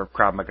 the father of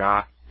Krav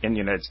Maga, in the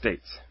United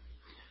States.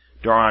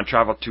 Doron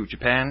traveled to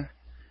Japan,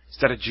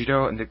 studied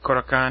judo in the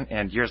Kodokan,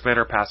 and years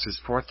later passed his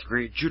 4th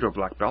degree judo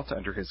black belt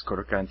under his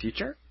Kodokan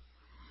teacher.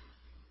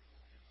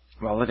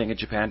 While living in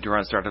Japan,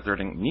 Doron started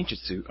learning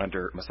ninjutsu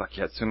under Masaki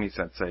Hatsumi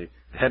Sensei,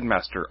 the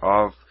headmaster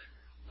of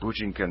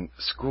Bujinkan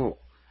School.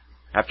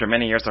 After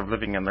many years of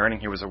living and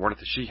learning, he was awarded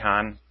the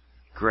Shihan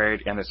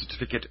grade and a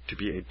certificate to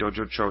be a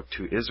dojo-cho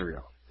to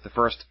Israel. The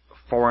first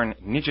foreign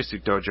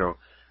ninjutsu dojo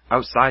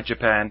outside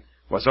Japan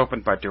was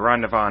opened by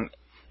Doron Navon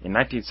in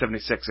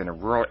 1976 in a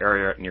rural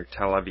area near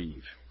Tel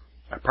Aviv.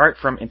 Apart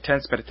from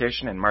intense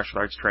meditation and martial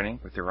arts training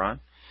with Doron,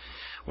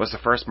 was the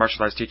first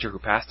martial arts teacher who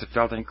passed the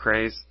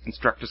Feldenkrais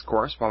instructor's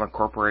course while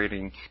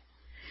incorporating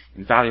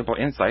invaluable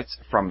insights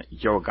from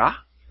yoga,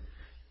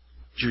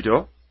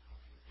 judo,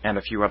 and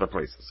a few other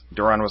places.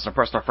 Doron was a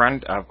personal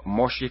friend of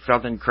Moshe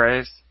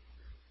Feldenkrais.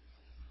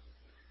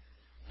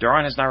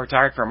 Doron is now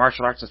retired from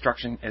martial arts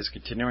instruction and is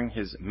continuing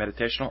his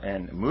meditational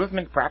and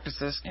movement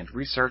practices and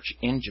research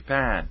in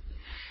Japan.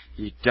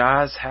 He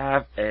does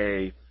have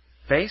a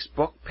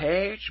Facebook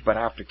page, but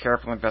after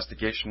careful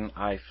investigation,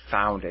 I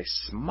found a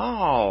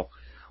small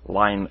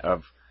line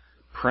of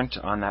print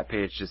on that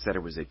page that said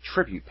it was a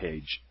tribute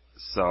page.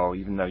 So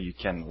even though you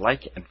can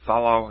like and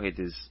follow, it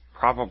is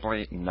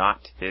probably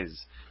not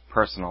his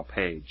personal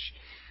page.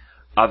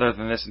 Other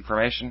than this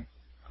information,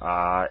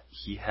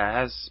 he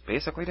has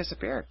basically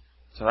disappeared.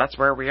 So that's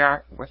where we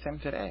are with him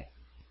today.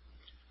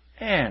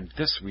 And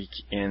this week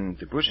in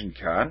the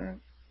Bujinkan,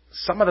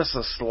 some of this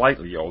is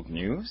slightly old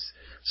news,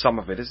 some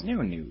of it is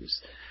new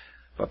news.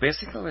 But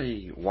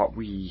basically what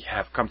we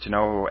have come to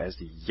know as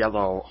the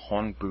yellow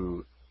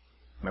Honbu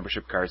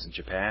membership cards in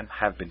Japan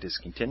have been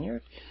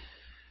discontinued.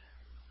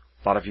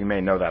 A lot of you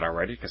may know that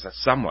already because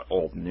that's somewhat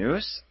old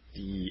news.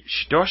 The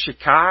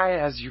Shidoshikai,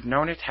 as you've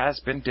known it, has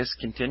been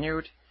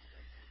discontinued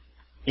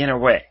in a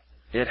way.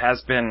 It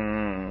has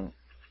been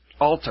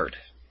altered.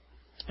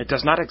 It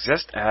does not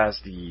exist as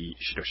the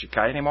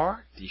Shidoshikai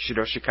anymore. The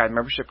Shidoshikai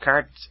membership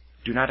cards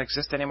do not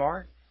exist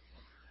anymore.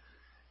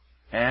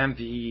 And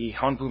the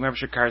Honbu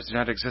membership cards do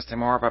not exist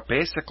anymore. But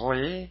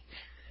basically,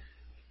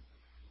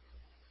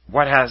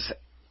 let's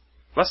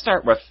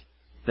start with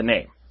the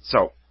name.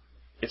 So,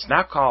 it's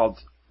now called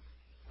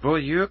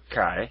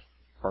Buyukai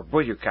or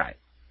Buyukai.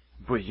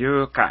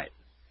 Buyukai.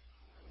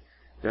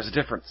 There's a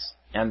difference,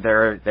 and they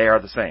are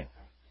the same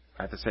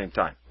at the same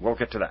time. We'll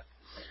get to that.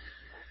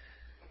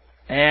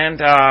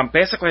 And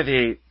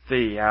basically,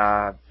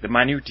 the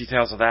minute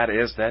details of that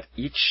is that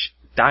each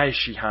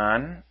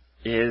Daishihan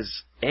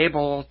is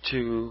able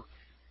to,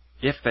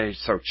 if they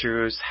so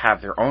choose,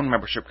 have their own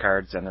membership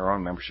cards and their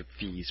own membership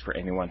fees for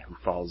anyone who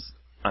falls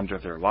under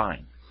their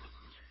line.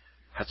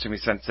 Hatsumi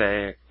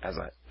Sensei,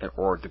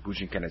 or the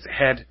Bujinkan as a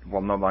head,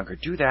 will no longer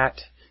do that.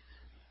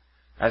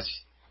 As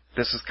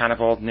this is kind of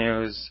old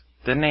news,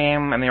 the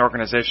name and the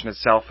organization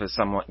itself is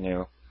somewhat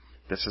new.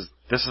 This is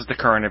the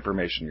current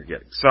information you're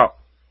getting. So,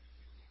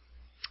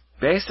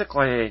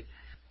 basically,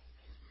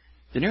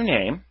 the new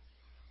name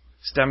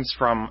stems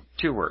from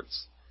two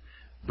words.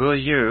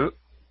 Buyu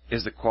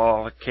is the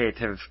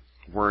qualificative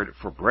word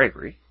for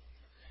bravery.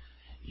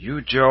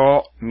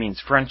 Yujo means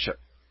friendship.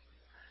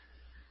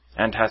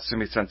 And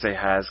Hatsumi Sensei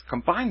has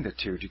combined the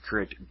two to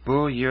create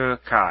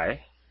Buyukai,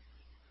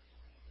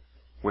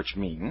 which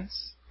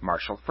means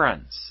martial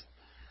friends.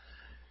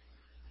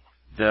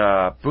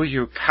 The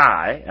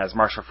Buyukai, as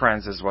martial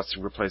friends, is what's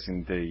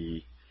replacing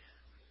the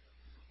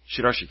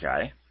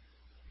Shidoshikai.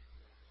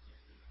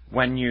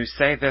 When you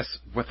say this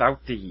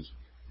without the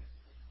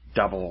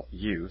double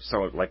U,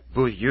 so like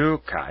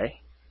Buyukai,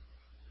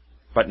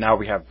 but now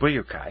we have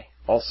Buyukai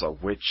also,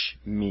 which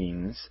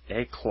means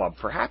a club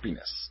for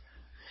happiness.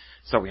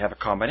 So we have a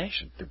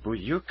combination, the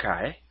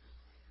Buyukai,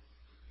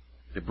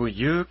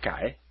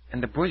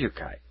 and the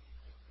Buyukai.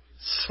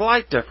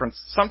 Slight difference,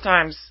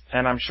 sometimes,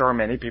 and I'm sure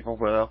many people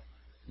will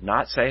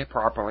not say it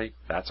properly,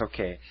 that's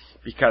okay,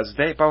 because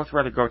they both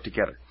really go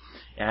together.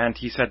 And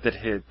he said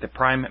that the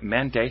prime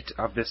mandate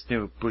of this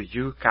new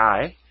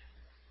Buyukai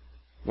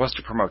was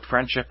to promote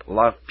friendship,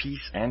 love,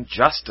 peace, and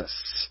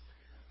justice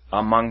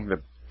among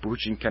the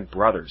Bujinkan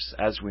brothers,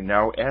 as we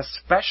know,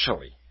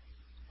 especially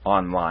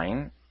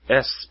online,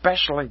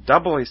 especially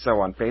doubly so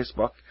on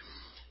Facebook.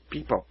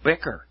 People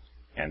bicker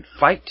and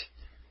fight.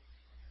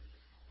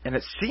 And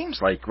it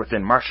seems like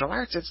within martial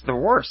arts it's the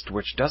worst,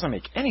 which doesn't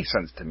make any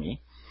sense to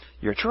me.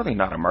 You're truly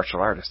not a martial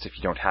artist if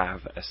you don't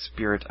have a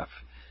spirit of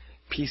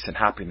peace and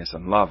happiness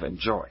and love and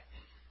joy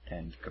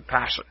and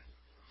compassion.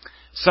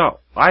 So,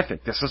 I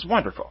think this is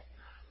wonderful.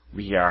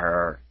 We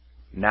are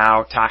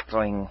now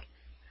tackling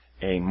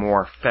a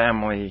more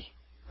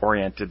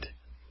family-oriented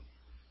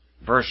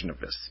version of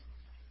this.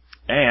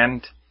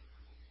 And,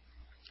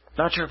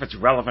 not sure if it's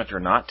relevant or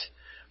not,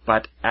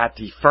 but at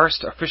the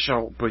first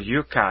official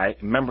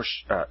Buyukai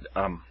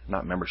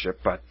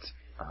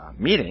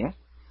meeting,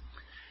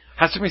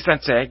 Hatsumi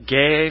Sensei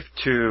gave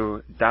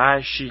to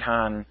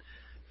Daishihan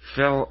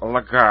Phil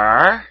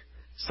Lagar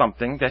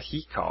something that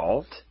he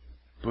called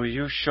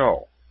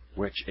Buyusho,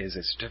 which is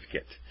a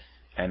certificate.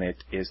 And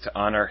it is to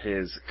honor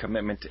his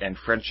commitment and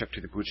friendship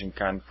to the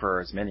Bujinkan for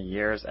as many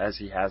years as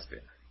he has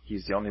been.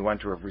 He's the only one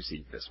to have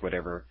received this.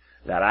 Whatever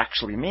that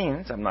actually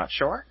means, I'm not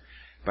sure,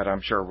 but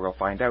I'm sure we'll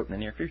find out in the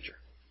near future.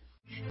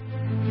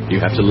 You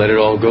have to let it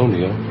all go,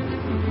 Neo.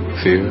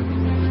 Fear,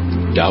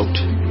 doubt,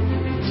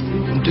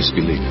 and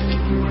disbelief.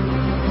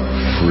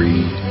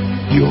 Free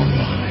your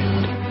mind.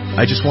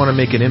 I just want to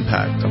make an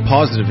impact, a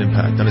positive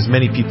impact on as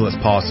many people as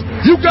possible.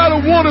 You gotta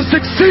want to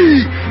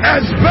succeed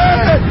as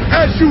bad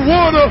as you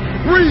want to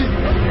breathe.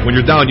 When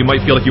you're down, you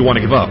might feel like you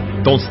want to give up.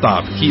 Don't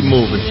stop. Keep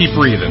moving. Keep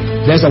breathing.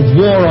 There's a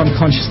war on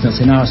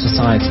consciousness in our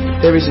society.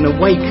 There is an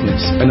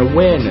awakeness, an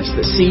awareness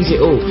that sees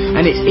it all,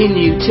 and it's in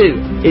you too.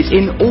 It's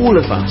in all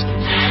of us.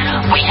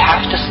 We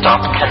have to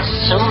stop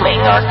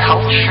consuming our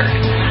culture.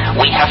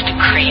 We have to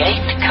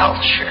create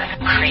culture.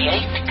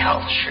 Create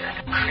culture.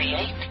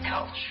 Create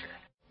culture.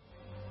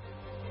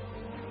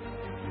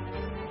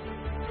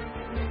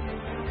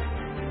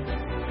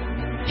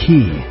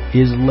 He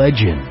is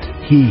legend.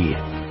 He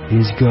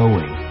is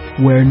going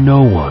where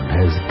no one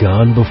has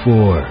gone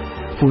before.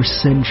 For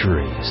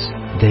centuries,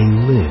 they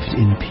lived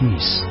in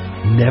peace.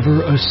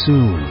 Never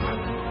assume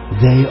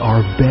they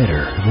are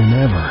better than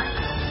ever.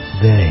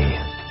 They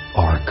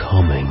are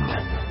coming.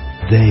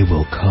 They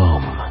will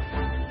come.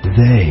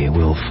 They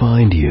will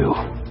find you.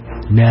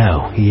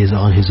 Now he is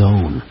on his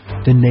own.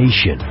 The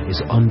nation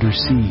is under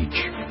siege.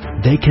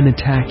 They can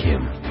attack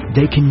him.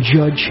 They can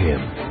judge him.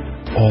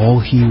 All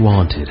he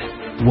wanted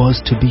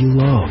was to be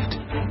loved,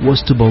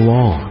 was to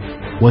belong,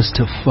 was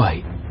to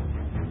fight.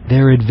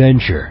 Their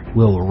adventure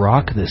will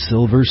rock the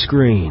silver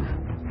screen.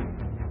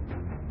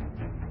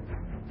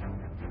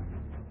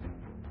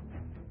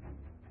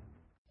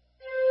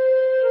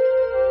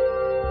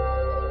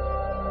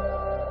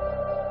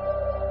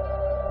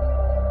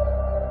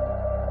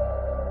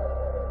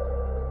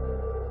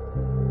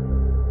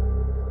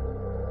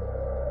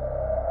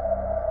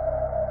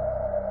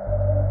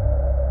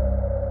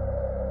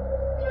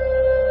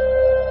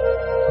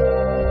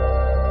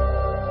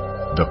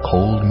 The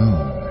Cold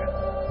Moon.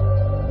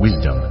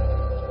 Wisdom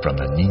from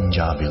the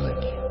Ninja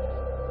Village.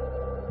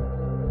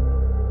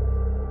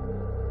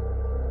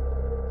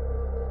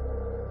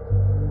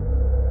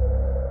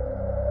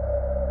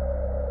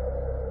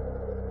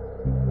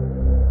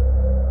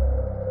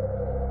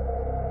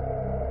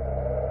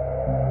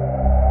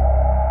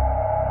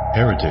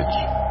 Heritage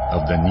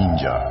of the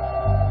Ninja.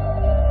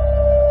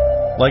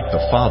 Like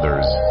the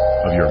fathers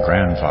of your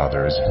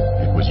grandfathers,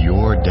 it was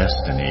your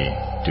destiny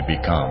to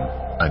become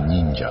a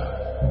ninja.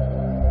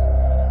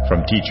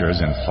 From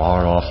teachers in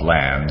far-off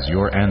lands,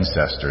 your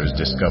ancestors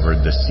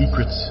discovered the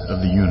secrets of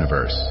the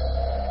universe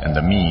and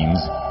the means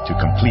to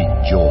complete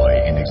joy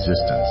in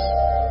existence.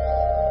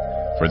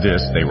 For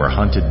this, they were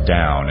hunted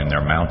down in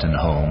their mountain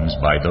homes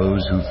by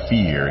those who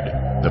feared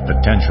the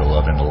potential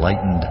of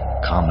enlightened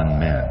common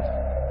men.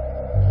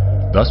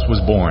 Thus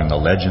was born the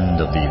legend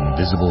of the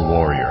Invisible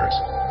Warriors,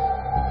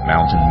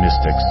 mountain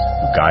mystics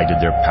who guided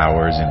their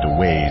powers into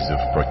ways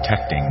of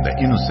protecting the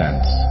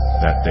innocents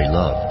that they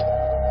loved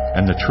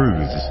and the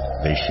truths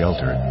they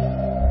sheltered.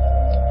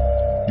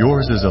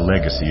 Yours is a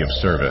legacy of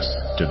service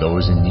to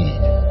those in need,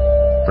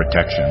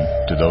 protection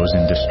to those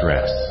in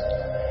distress,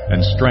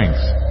 and strength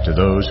to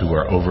those who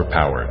are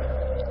overpowered.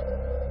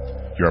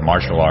 Your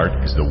martial art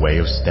is the way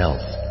of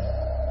stealth,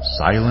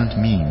 silent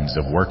means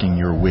of working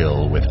your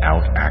will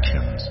without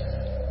actions.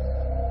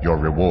 Your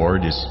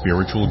reward is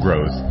spiritual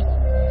growth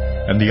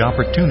and the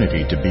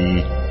opportunity to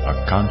be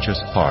a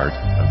conscious part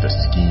of the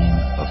scheme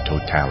of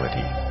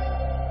totality.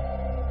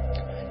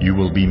 You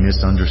will be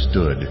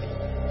misunderstood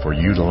for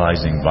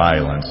utilizing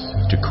violence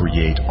to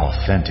create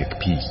authentic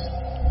peace.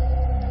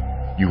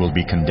 You will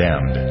be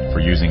condemned for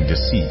using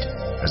deceit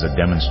as a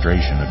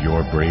demonstration of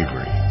your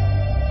bravery.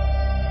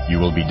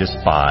 You will be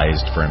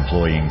despised for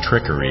employing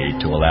trickery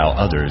to allow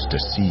others to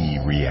see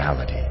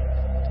reality.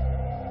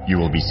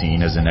 You will be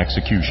seen as an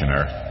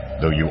executioner,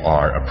 though you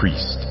are a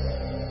priest.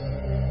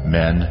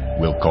 Men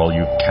will call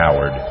you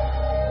coward,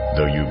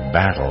 though you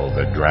battle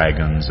the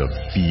dragons of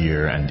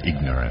fear and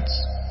ignorance.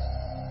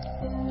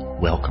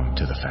 Welcome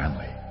to the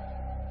family.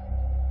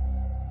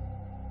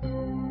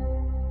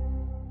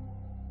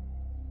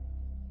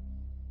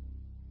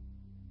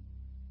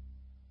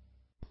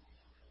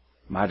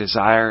 My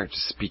desire to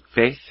speak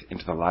faith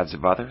into the lives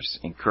of others,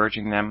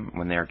 encouraging them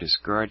when they are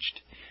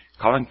discouraged,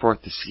 calling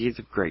forth the seeds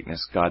of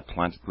greatness God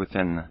planted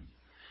within them,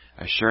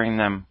 assuring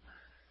them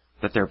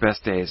that their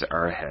best days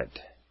are ahead.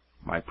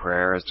 My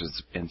prayer is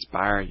to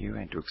inspire you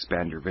and to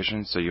expand your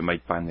vision so you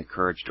might find the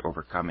courage to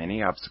overcome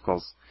any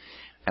obstacles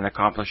and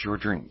accomplish your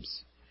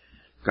dreams.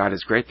 God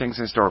has great things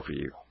in store for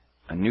you.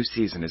 A new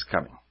season is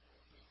coming.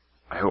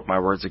 I hope my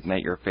words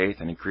ignite your faith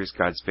and increase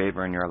God's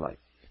favor in your life.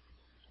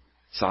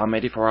 Psalm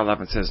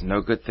 84:11 says,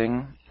 "No good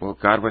thing will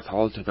God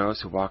withhold to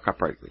those who walk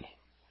uprightly."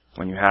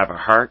 When you have a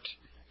heart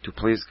to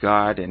please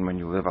God and when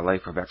you live a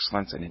life of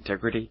excellence and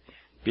integrity,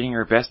 being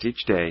your best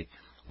each day,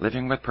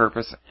 living with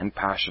purpose and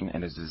passion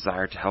and a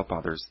desire to help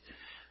others,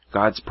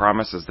 God's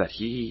promise is that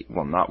He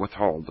will not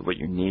withhold what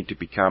you need to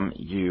become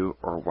you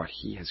or what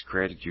He has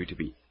created you to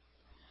be.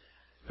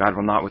 God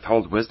will not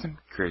withhold wisdom,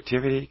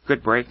 creativity,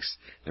 good breaks,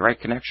 the right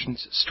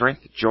connections,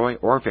 strength, joy,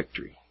 or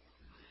victory.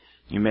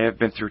 You may have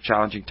been through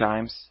challenging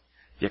times.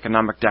 The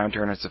economic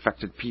downturn has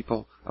affected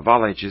people of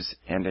all ages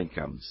and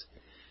incomes.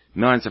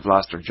 Millions have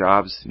lost their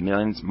jobs.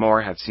 Millions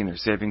more have seen their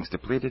savings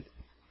depleted.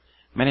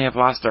 Many have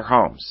lost their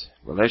homes.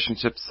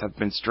 Relationships have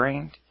been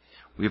strained.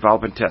 We've all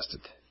been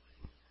tested.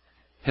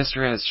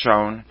 History has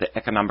shown that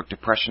economic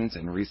depressions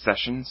and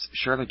recessions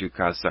surely do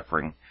cause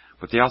suffering,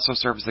 but they also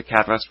serve as a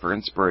catalyst for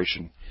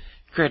inspiration,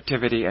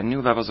 creativity, and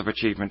new levels of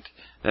achievement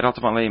that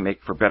ultimately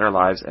make for better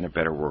lives and a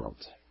better world.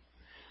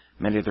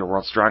 Many of the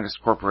world's strongest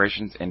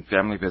corporations and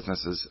family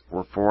businesses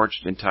were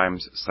forged in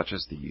times such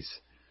as these.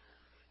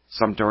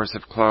 Some doors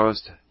have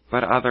closed,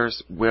 but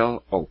others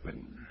will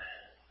open.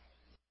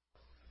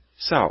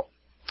 So,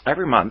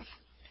 every month,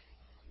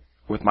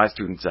 with my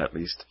students at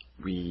least,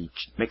 we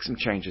make some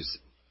changes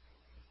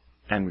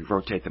and we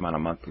rotate them on a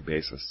monthly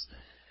basis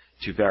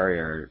to vary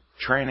our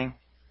training,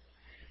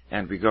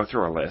 and we go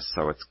through a list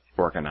so it's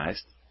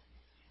organized.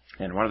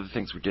 And one of the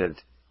things we did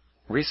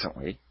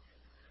recently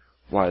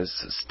was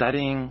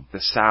studying the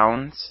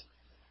sounds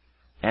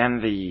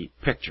and the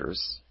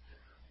pictures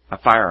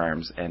of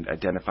firearms and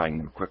identifying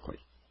them quickly,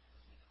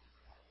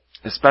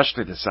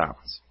 especially the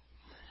sounds.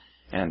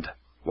 And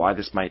why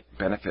this might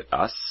benefit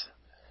us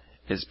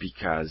is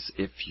because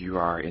if you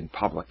are in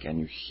public and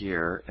you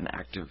hear an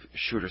active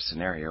shooter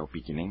scenario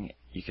beginning,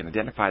 you can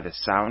identify the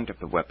sound of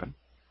the weapon,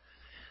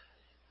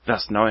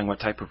 thus knowing what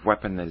type of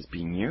weapon that is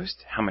being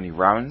used, how many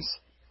rounds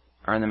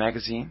are in the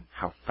magazine,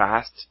 how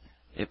fast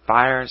it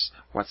fires,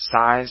 what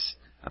size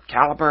of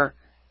caliber,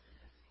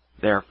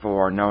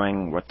 therefore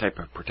knowing what type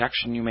of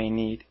protection you may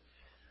need,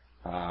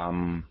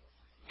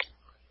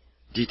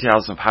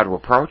 details of how to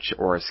approach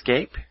or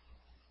escape,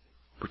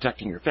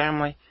 protecting your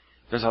family.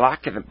 There's a lot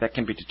that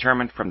can be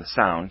determined from the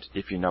sound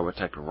if you know what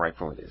type of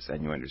rifle it is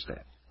and you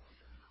understand,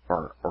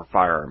 or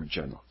firearm in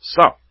general.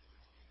 So,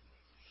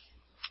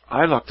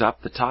 I looked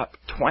up the top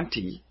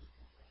 20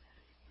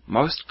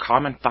 most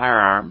common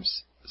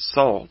firearms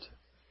sold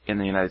in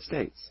the United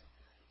States.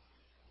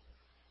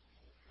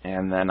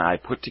 And then I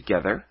put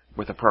together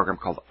with a program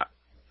called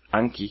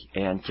Anki,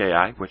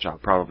 A-N-K-I, which I'll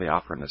probably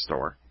offer in the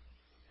store,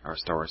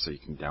 so you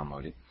can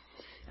download it.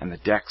 And the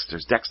decks,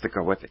 there's decks that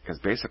go with it, because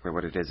basically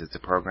what it is, it's a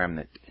program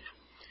that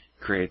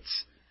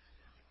creates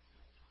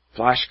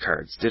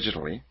flashcards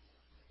digitally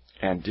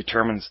and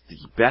determines the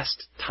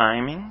best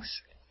timings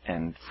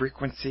and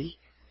frequency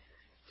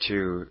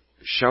to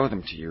show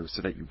them to you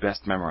so that you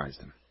best memorize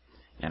them.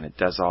 And it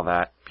does all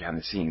that behind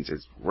the scenes.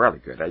 It's really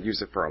good. I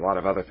use it for a lot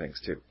of other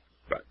things too.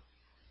 But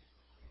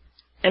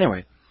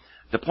anyway,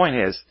 the point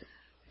is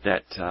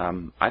that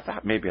I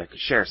thought maybe I could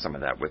share some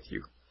of that with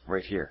you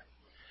right here.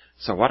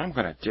 So what I'm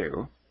going to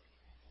do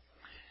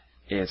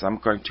is I'm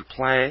going to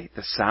play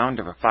the sound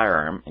of a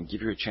firearm and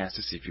give you a chance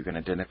to see if you can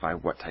identify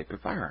what type of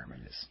firearm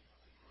it is.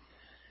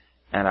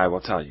 And I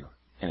will tell you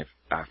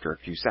after a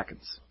few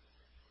seconds.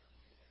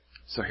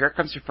 So here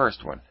comes your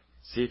first one.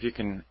 See if you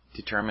can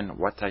determine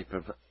what type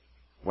of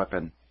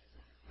weapon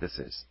this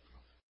is.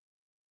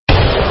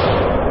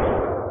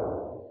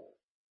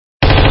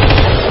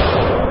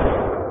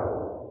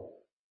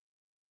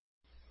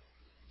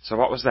 So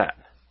what was that?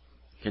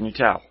 Can you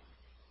tell?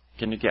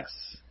 Can you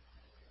guess?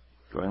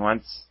 Going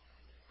once,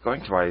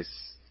 going twice,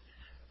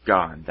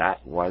 gone.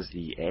 That was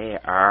the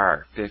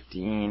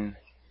AR-15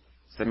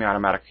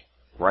 semi-automatic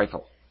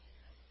rifle.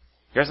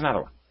 Here's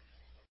another one.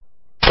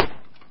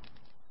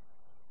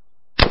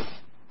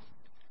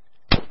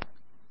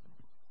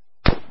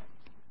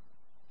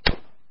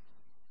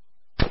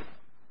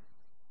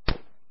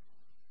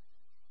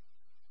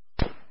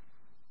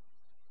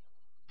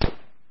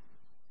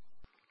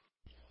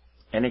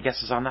 Any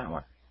guesses on that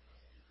one?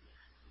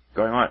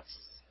 Going once.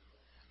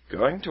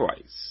 Going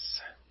twice.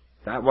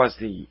 That was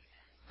the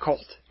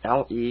Colt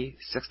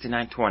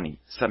LE6920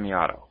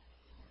 semi-auto.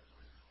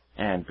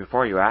 And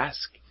before you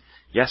ask,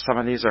 yes, some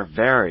of these are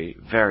very,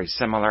 very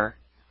similar.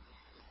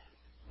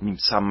 I mean,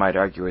 some might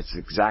argue it's the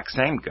exact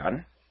same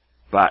gun,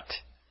 but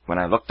when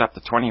I looked up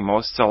the 20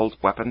 most sold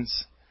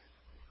weapons,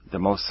 the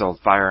most sold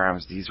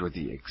firearms, these were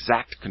the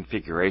exact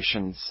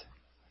configurations,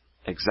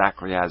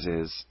 exactly as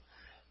is,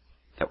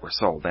 that were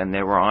sold, and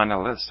they were on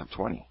a list of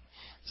 20.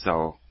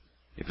 So,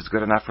 if it's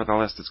good enough for the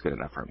list, it's good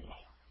enough for me.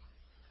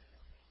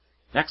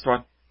 Next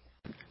one.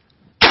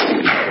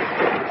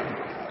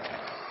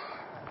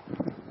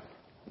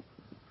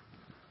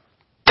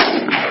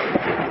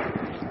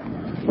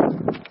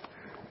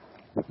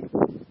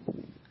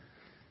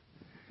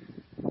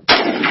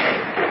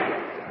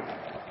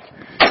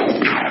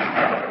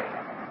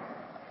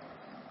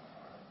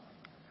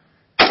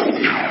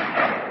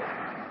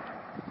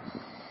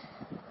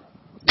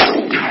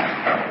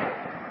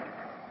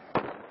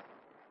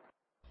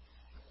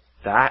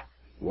 That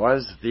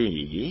was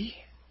the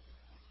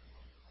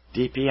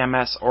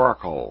DPMS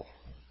Oracle.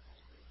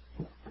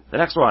 The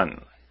next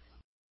one.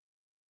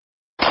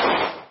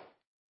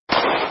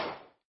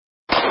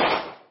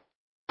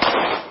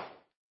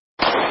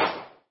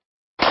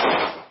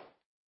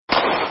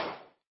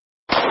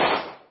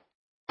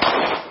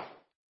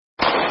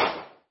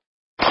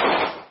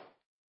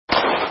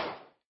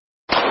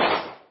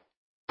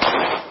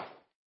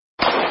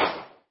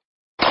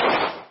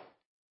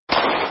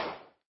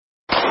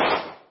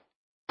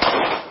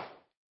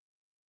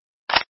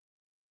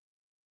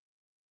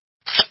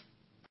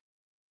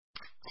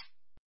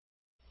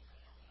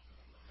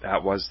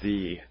 That was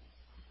the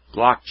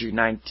Glock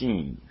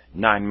G19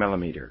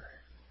 9mm.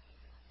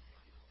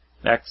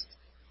 Next.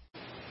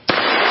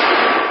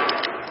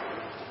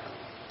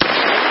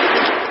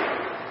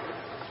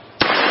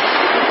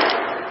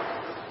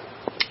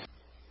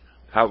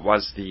 How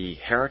was the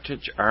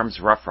Heritage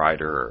Arms Rough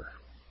Rider?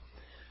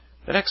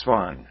 The next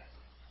one.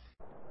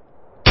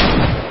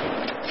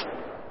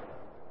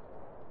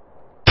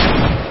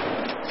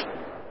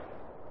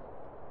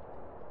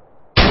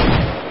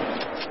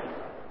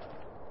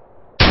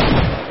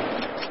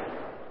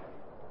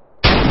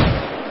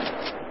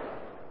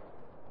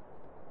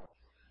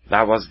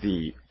 That was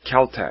the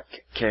Keltec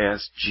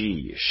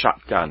KSG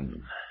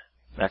shotgun.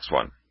 Next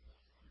one.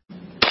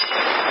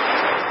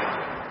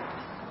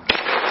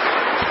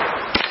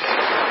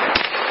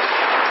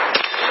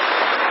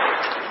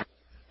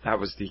 That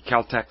was the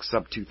Keltec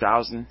Sub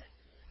 2000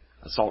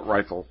 assault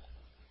rifle,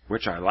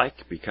 which I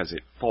like because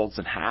it folds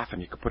in half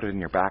and you can put it in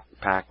your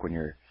backpack when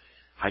you're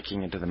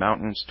hiking into the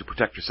mountains to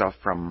protect yourself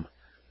from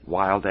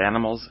wild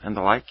animals and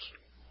the like.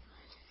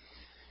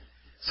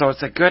 So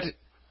it's a good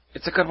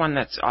one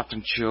that's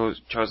often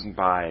chosen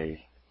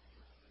by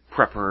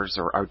preppers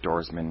or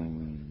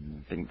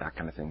outdoorsmen, that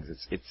kind of things.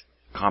 It's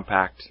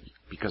compact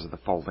because of the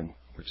folding,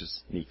 which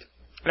is neat.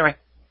 Anyway,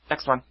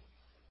 next one.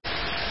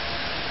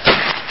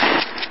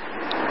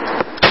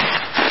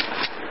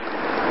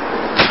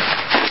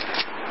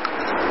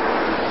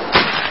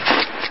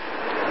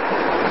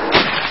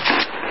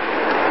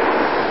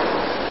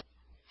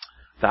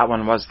 That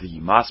one was the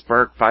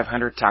Mossberg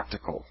 500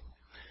 Tactical.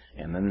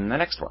 And then the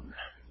next one.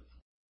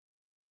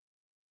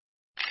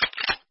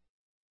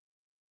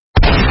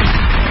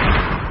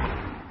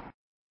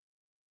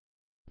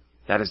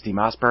 That is the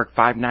Mossberg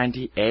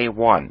 590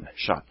 A1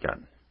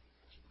 shotgun.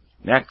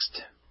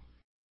 Next.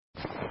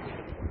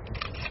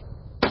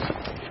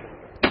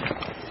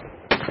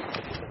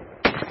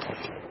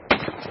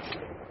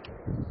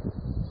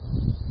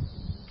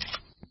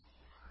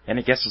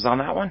 Any guesses on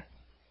that one?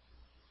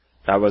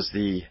 That was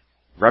the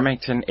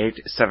Remington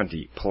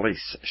 870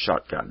 Police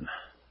shotgun.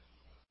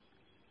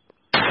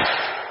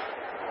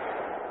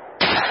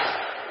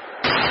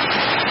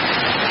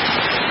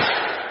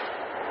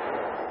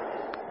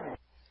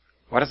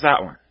 What is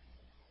that one?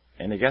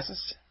 Any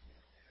guesses?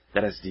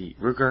 That is the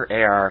Ruger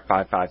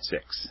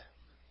AR-556.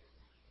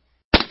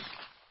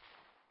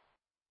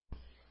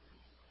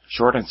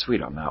 Short and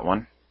sweet on that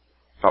one.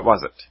 What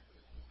was it?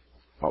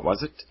 What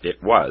was it?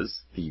 It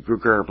was the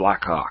Ruger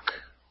Blackhawk.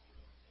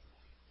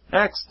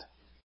 Next.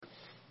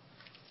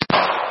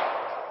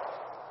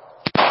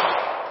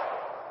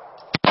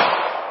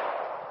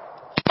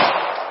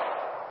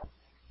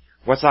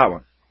 What's that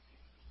one?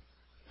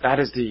 That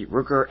is the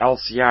Ruger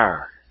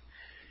LCR,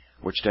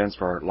 which stands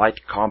for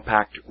Light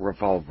Compact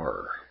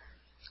Revolver.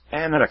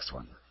 And the next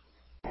one.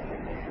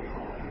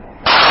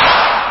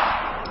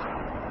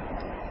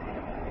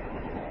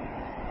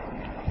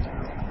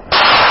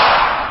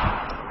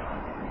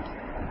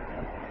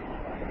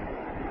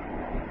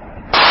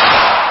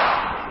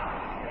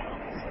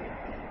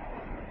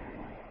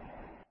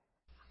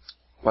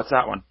 What's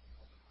that one?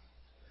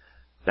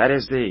 That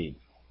is the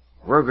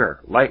Ruger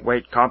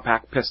Lightweight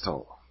Compact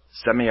Pistol,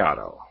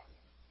 Semi-Auto.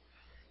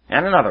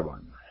 And another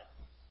one.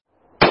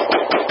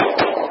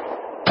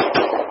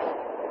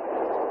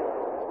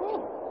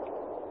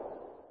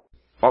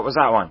 What was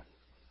that one?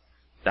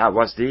 That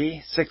was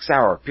the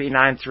 6-hour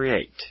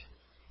P938.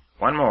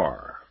 One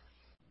more.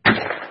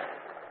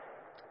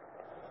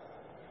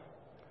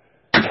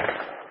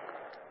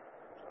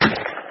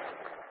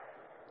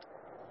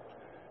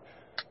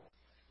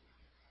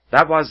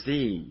 That was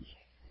the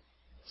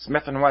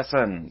Smith &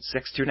 Wesson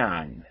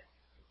 629.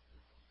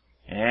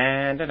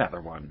 And another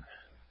one.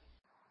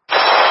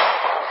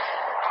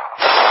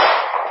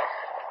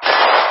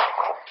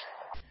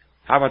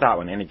 How about that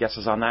one? Any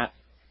guesses on that?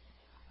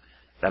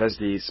 That is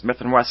the Smith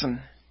 &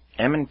 Wesson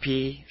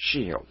M&P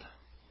Shield,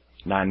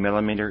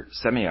 9mm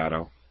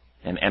semi-auto,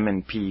 and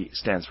M&P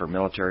stands for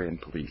Military and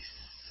Police.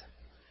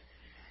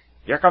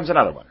 Here comes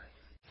another one.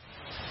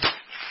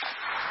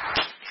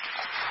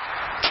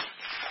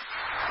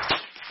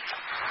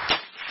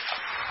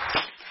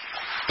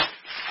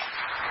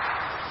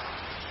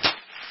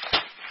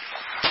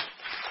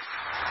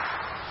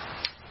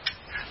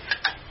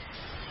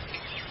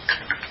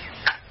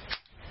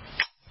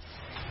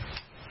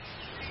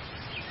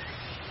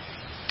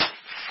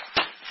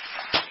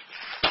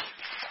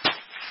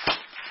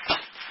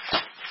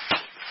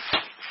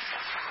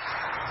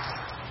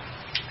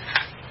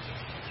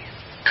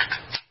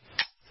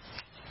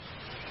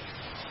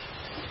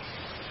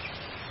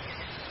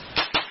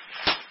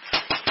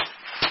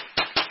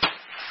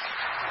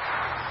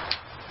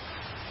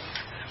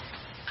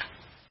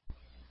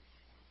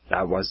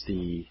 That was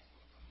the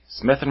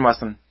Smith &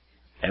 Wesson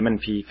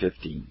M&P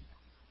 15.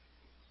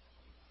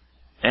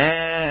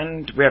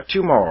 And we have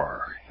two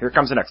more. Here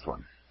comes the next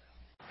one.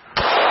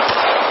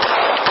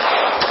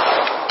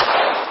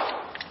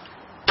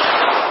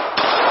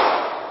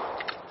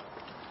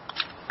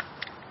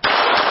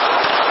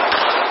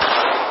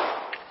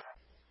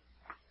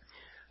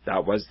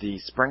 That was the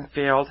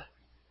Springfield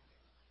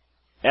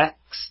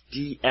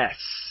XDS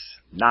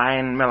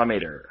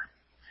 9mm.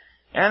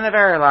 And the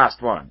very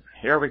last one.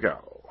 Here we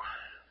go.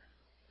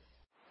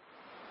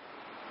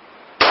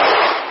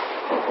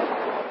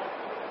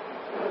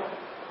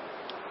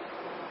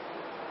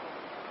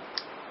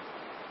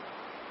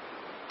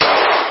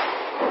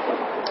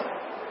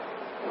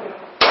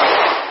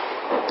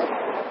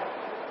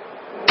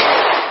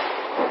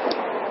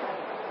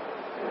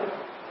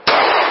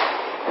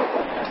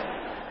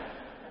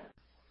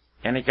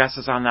 Any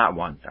guesses on that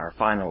one? Our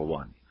final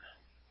one.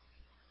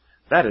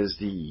 That is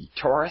the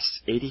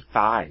Taurus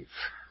 85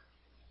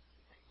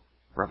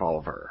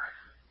 revolver.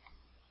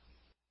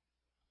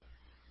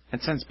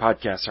 And since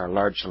podcasts are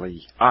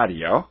largely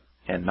audio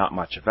and not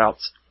much of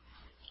else,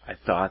 I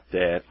thought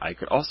that I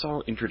could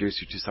also introduce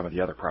you to some of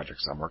the other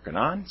projects I'm working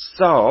on.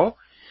 So,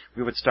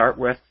 we would start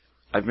with,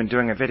 I've been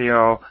doing a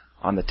video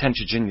on the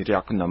Tenshijin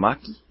Ryaku no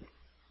Maki.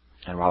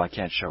 And while I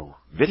can't show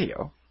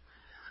video,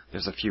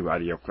 there's a few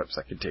audio clips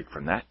I could take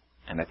from that.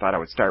 And I thought I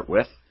would start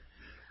with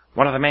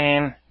one of the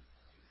main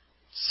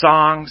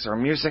songs or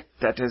music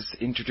that is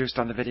introduced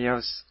on the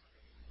videos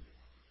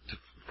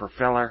for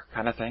filler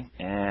kind of thing.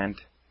 And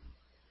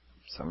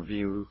some of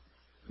you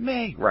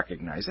may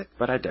recognize it,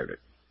 but I doubt it.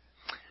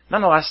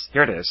 Nonetheless,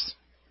 here it is.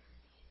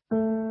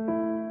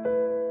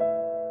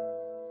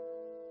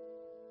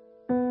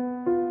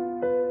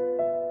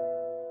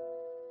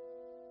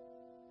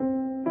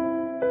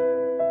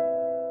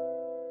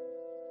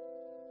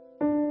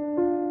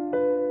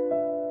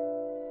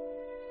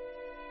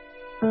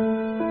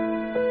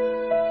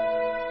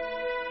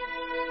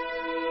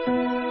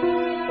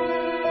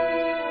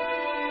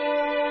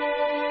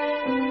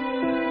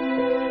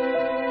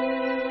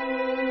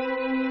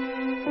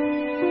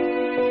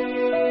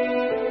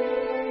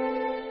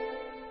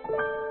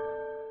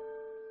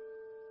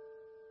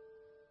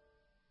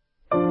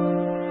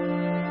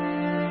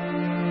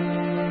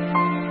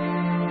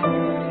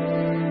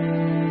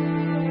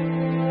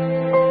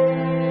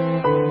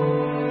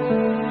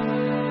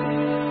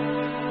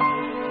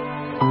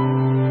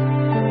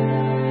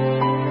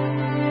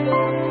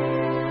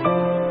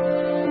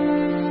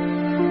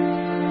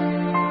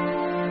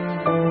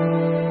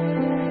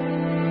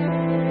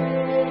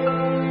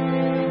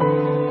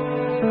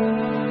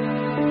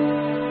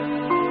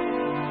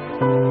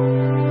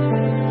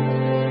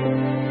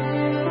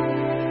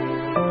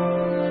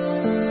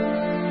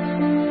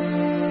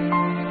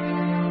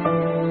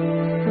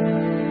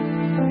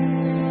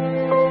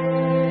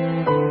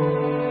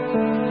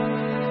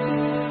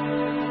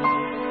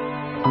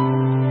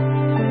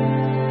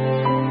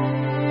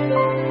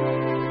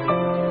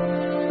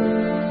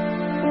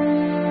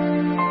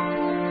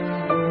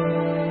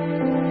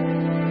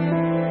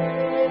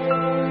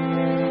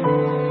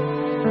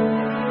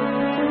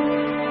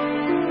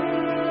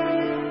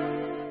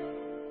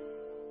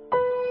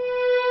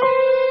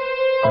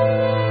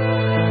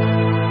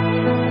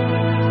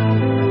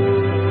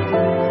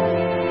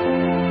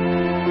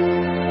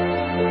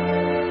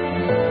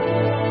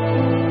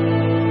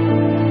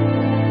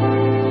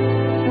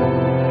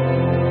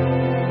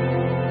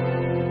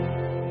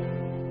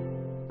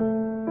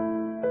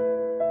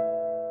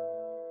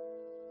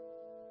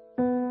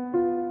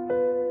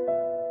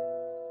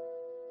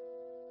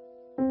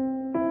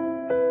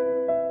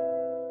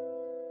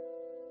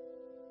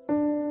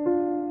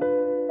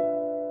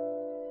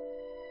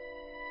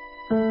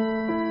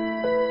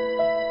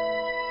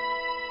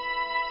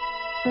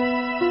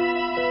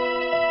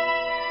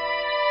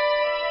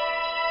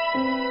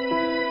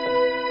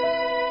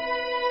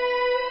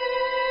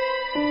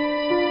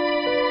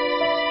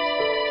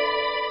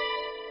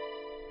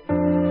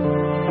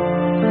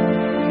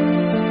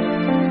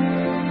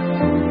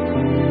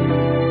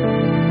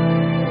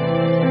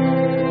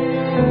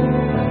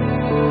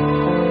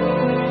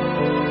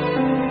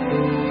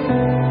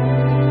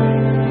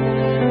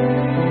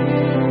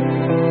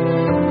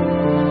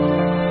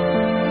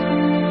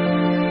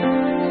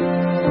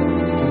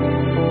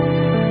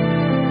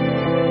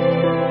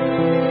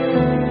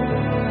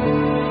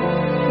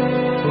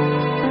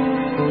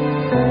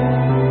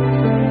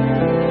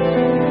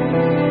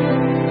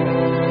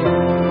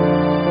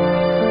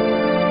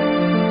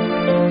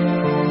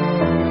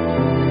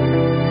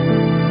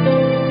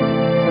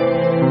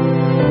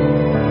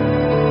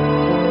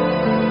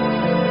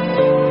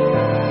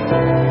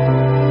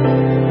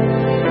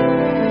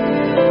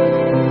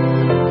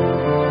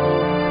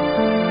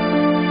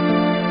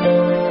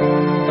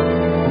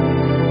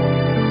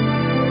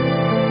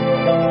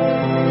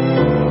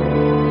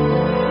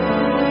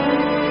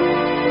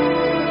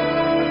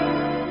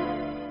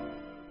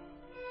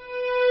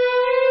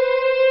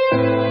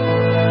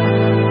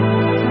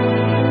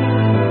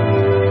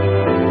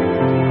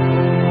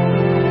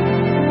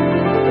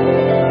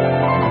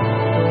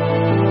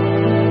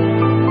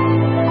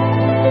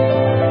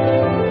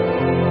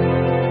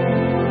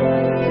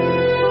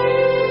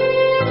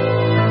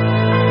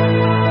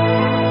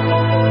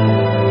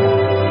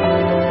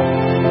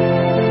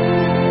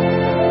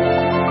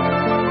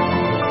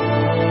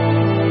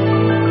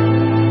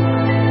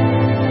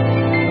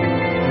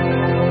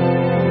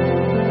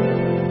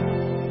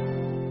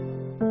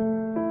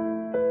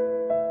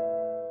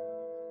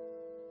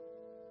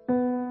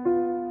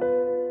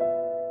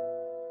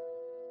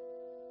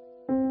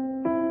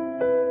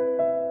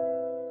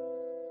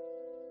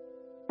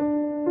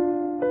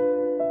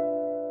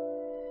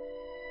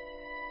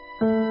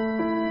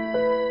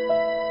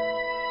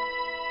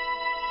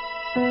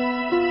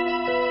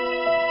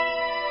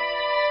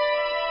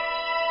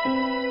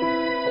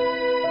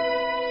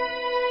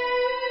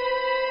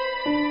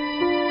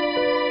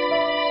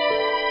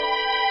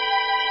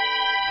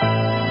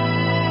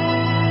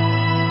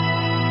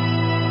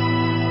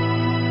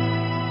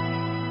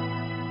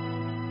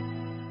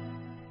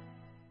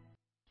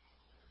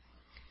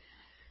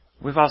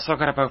 we've also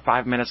got about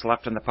 5 minutes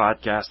left in the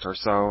podcast or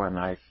so, and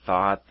I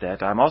thought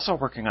that I'm also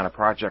working on a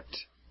project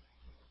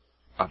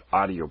of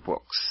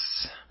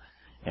audiobooks.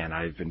 And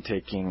I've been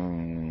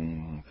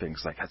taking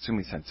things like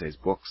Hatsumi Sensei's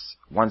books,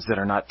 ones that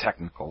are not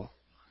technical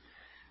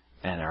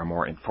and are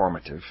more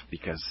informative,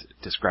 because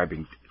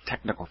describing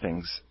technical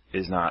things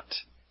is not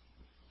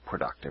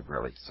productive,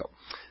 really.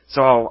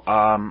 So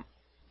I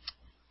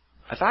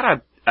thought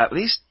I'd at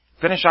least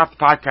finish off the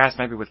podcast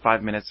maybe with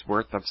 5 minutes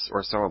worth of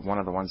or so of one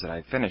of the ones that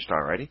I finished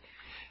already.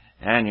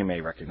 And you may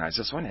recognize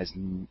this one as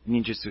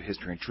Ninjutsu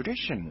History and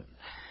Tradition.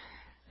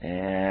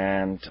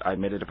 And I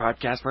made it a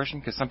podcast version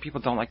because some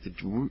people don't like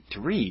to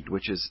read,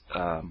 which is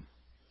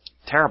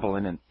terrible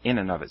in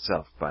and of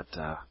itself. But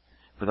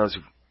for those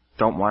who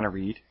don't want to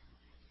read,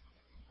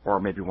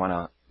 or maybe want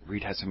to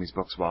read Hatsumi's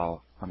books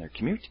while on their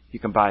commute, you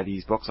can buy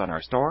these books on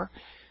our store,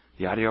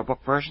 the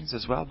audiobook versions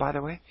as well, by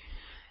the way.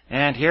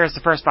 And here's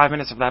the first 5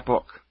 minutes of that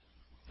book,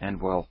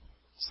 and we'll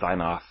sign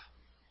off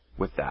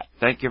with that.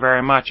 Thank you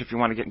very much. If you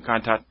want to get in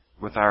contact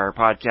with our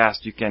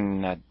podcast, you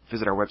can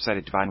visit our website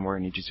at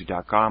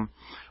divinewarriorninjutsu.com,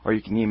 or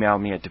you can email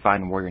me at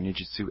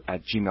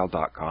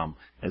divinewarriorninjutsu@gmail.com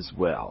as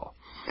well.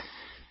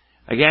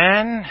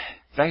 Again,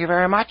 thank you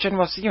very much, and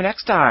we'll see you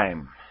next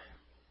time.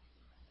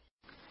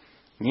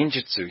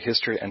 Ninjutsu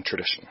History and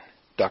Tradition.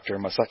 Dr.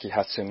 Masaki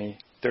Hatsumi,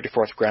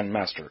 34th Grand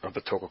Master of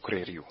the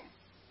Togokure Ryu.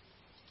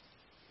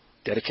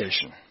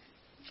 Dedication.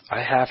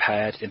 I have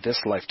had in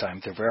this lifetime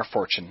the rare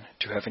fortune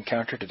to have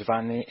encountered a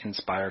divinely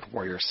inspired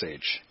warrior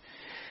sage.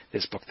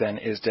 This book then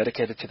is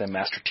dedicated to the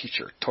master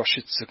teacher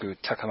Toshitsugu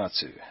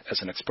Takamatsu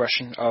as an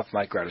expression of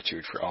my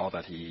gratitude for all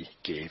that he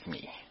gave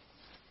me.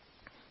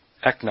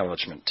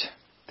 Acknowledgement.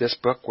 This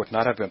book would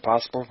not have been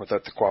possible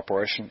without the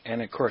cooperation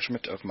and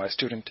encouragement of my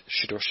student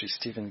Shidoshi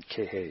Stephen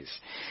K. Hayes,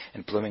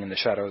 and blooming in the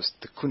shadows,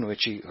 the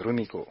Kunoichi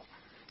Rumiko.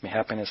 May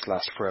happiness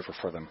last forever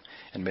for them,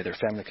 and may their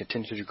family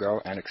continue to grow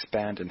and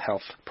expand in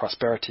health,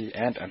 prosperity,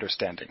 and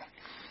understanding.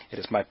 It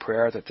is my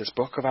prayer that this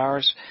book of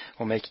ours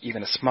will make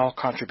even a small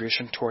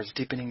contribution towards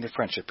deepening the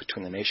friendship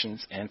between the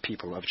nations and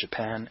people of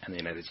Japan and the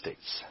United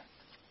States.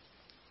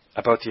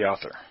 About the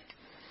author.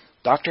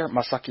 Dr.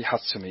 Masaki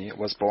Hatsumi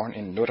was born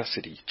in Noda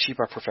City,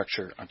 Chiba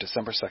Prefecture, on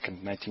December 2,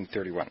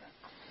 1931.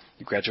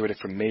 He graduated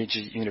from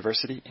Meiji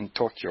University in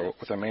Tokyo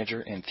with a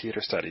major in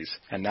theater studies,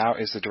 and now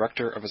is the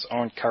director of his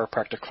own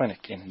chiropractic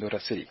clinic in Noda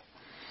City.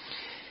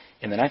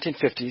 In the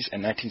 1950s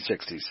and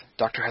 1960s,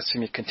 Dr.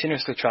 Hatsumi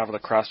continuously traveled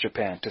across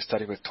Japan to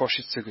study with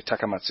Toshitsugu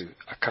Takamatsu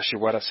at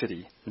Kashiwara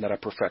City, Nara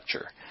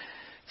Prefecture,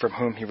 from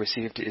whom he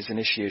received his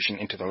initiation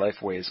into the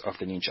life ways of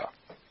the ninja.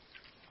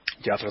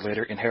 The author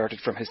later inherited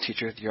from his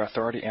teacher the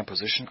authority and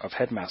position of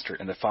headmaster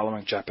in the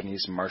following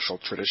Japanese martial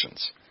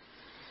traditions.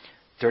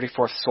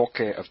 34th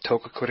Soke of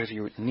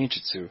Togokure-ryu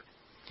Ninjutsu,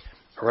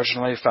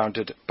 originally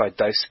founded by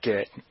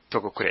Daisuke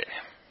Togokure.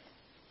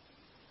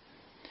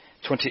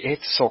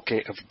 28th Soke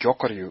of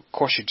Gyokoryu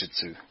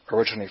Koshijutsu,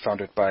 originally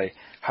founded by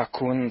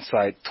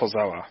Hakunsai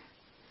Tozawa.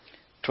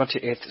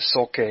 28th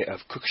Soke of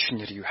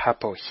Kukushinryu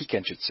Happo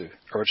Hikenjutsu,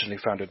 originally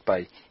founded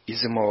by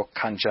Izumo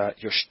Kanja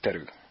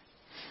Yoshiteru.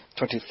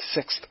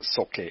 26th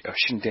Soke of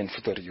Shinden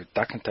Fudoryu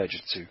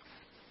Dakantaijutsu,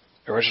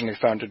 originally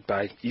founded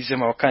by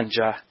Izumo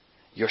Kanja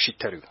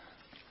Yoshiteru.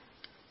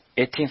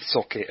 18th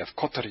Soke of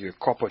Kotoryu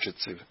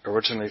Koppojutsu,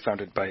 originally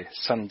founded by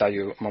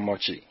Sandayu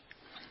Momochi.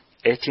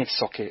 18th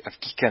Soke of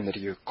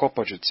Gikanryu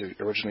Koppojutsu,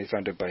 originally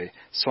founded by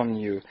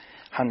Sonyu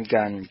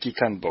Hangan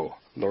Gikanbo,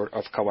 Lord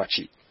of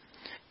Kawachi.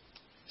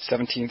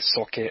 17th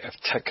Soke of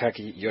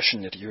Takagi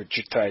Yoshinryu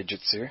Jutai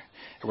Jutsu,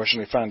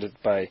 originally founded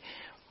by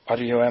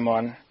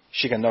Oryoemon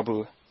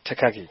Shiganobu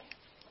Takagi.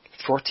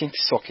 14th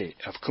Soke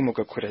of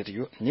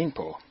Kumogakure-ryu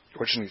Ninpo,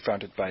 originally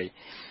founded by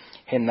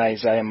Hennai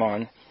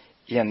Zaemon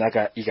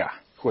Iyanaga Iga,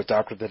 who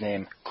adopted the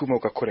name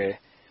Kumogakure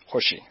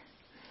Hoshi.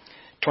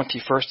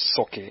 21st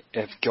Soke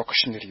of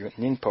Gyokushinryu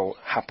Ninpo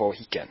Happo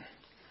Hiken.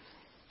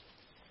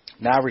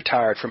 Now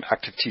retired from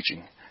active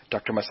teaching,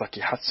 Dr.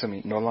 Masaki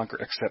Hatsumi no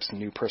longer accepts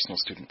new personal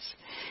students.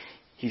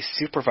 He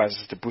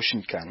supervises the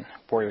Bushinkan,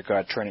 Warrior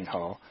God Training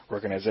Hall,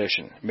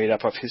 organization made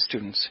up of his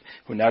students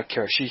who now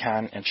carry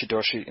Shihan and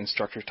Shidoshi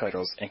instructor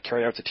titles and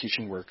carry out the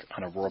teaching work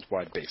on a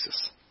worldwide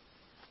basis.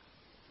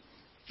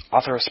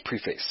 Author's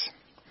Preface.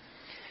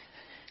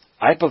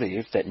 I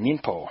believe that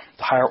Ninpo,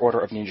 the higher order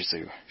of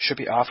ninjutsu, should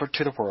be offered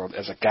to the world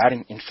as a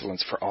guiding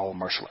influence for all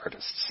martial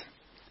artists.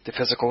 The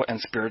physical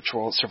and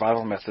spiritual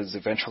survival methods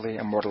eventually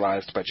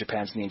immortalized by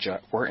Japan's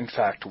ninja were in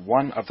fact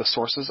one of the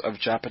sources of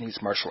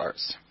Japanese martial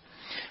arts.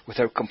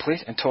 Without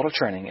complete and total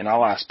training in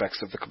all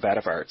aspects of the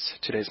combative arts,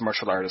 today's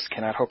martial artist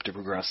cannot hope to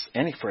progress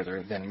any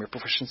further than mere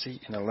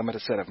proficiency in a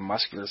limited set of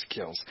muscular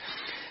skills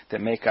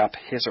that make up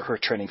his or her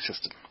training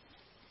system.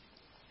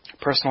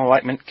 Personal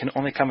enlightenment can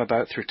only come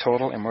about through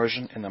total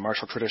immersion in the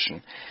martial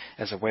tradition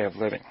as a way of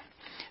living,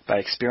 by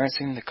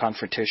experiencing the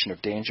confrontation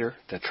of danger,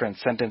 the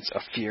transcendence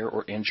of fear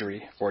or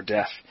injury or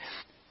death,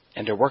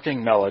 and a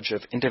working knowledge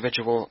of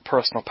individual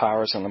personal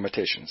powers and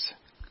limitations.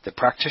 The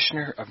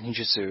practitioner of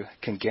ninjutsu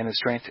can gain the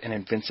strength and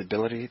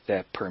invincibility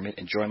that permit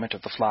enjoyment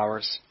of the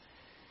flowers,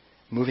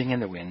 moving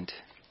in the wind,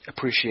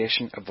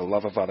 appreciation of the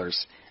love of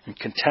others, and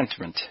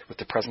contentment with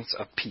the presence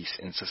of peace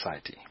in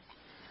society.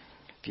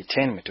 The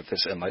attainment of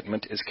this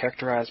enlightenment is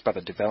characterized by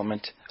the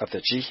development of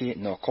the Jihi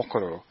no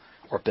Kokoro,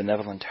 or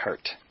benevolent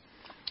heart.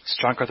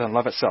 Stronger than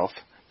love itself,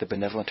 the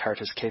benevolent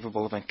heart is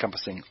capable of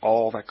encompassing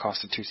all that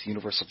constitutes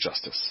universal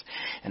justice,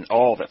 and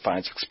all that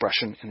finds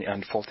expression in the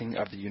unfolding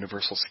of the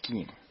universal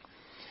scheme.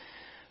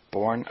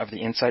 Born of the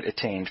insight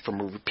attained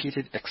from a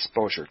repeated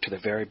exposure to the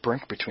very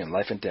brink between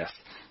life and death,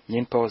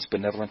 Ninpo's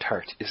benevolent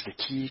heart is the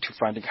key to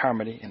finding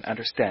harmony and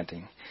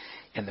understanding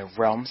in the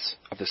realms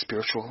of the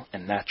spiritual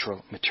and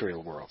natural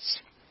material worlds.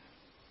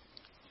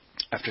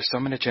 After so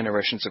many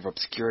generations of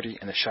obscurity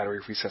in the shadowy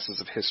recesses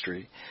of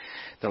history,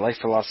 the life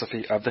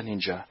philosophy of the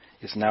ninja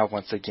is now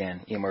once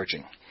again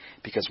emerging,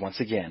 because once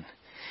again,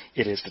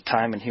 it is the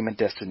time and human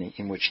destiny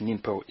in which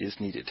Ninpo is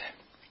needed.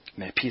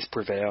 May peace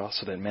prevail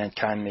so that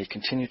mankind may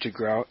continue to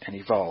grow and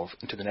evolve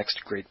into the next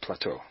great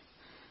plateau.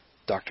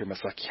 Dr.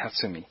 Masaki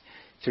Hatsumi,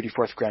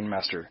 34th Grand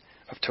Master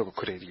of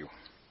Togokure-ryu.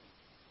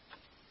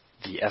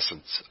 The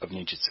essence of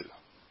ninjutsu.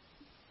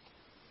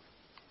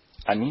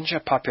 A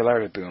ninja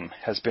popularity boom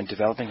has been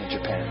developing in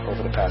Japan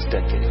over the past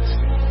decades,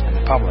 and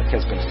the public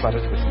has been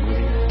flooded with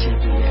movie,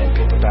 TV, and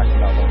paperback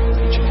novel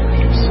ninja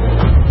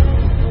characters.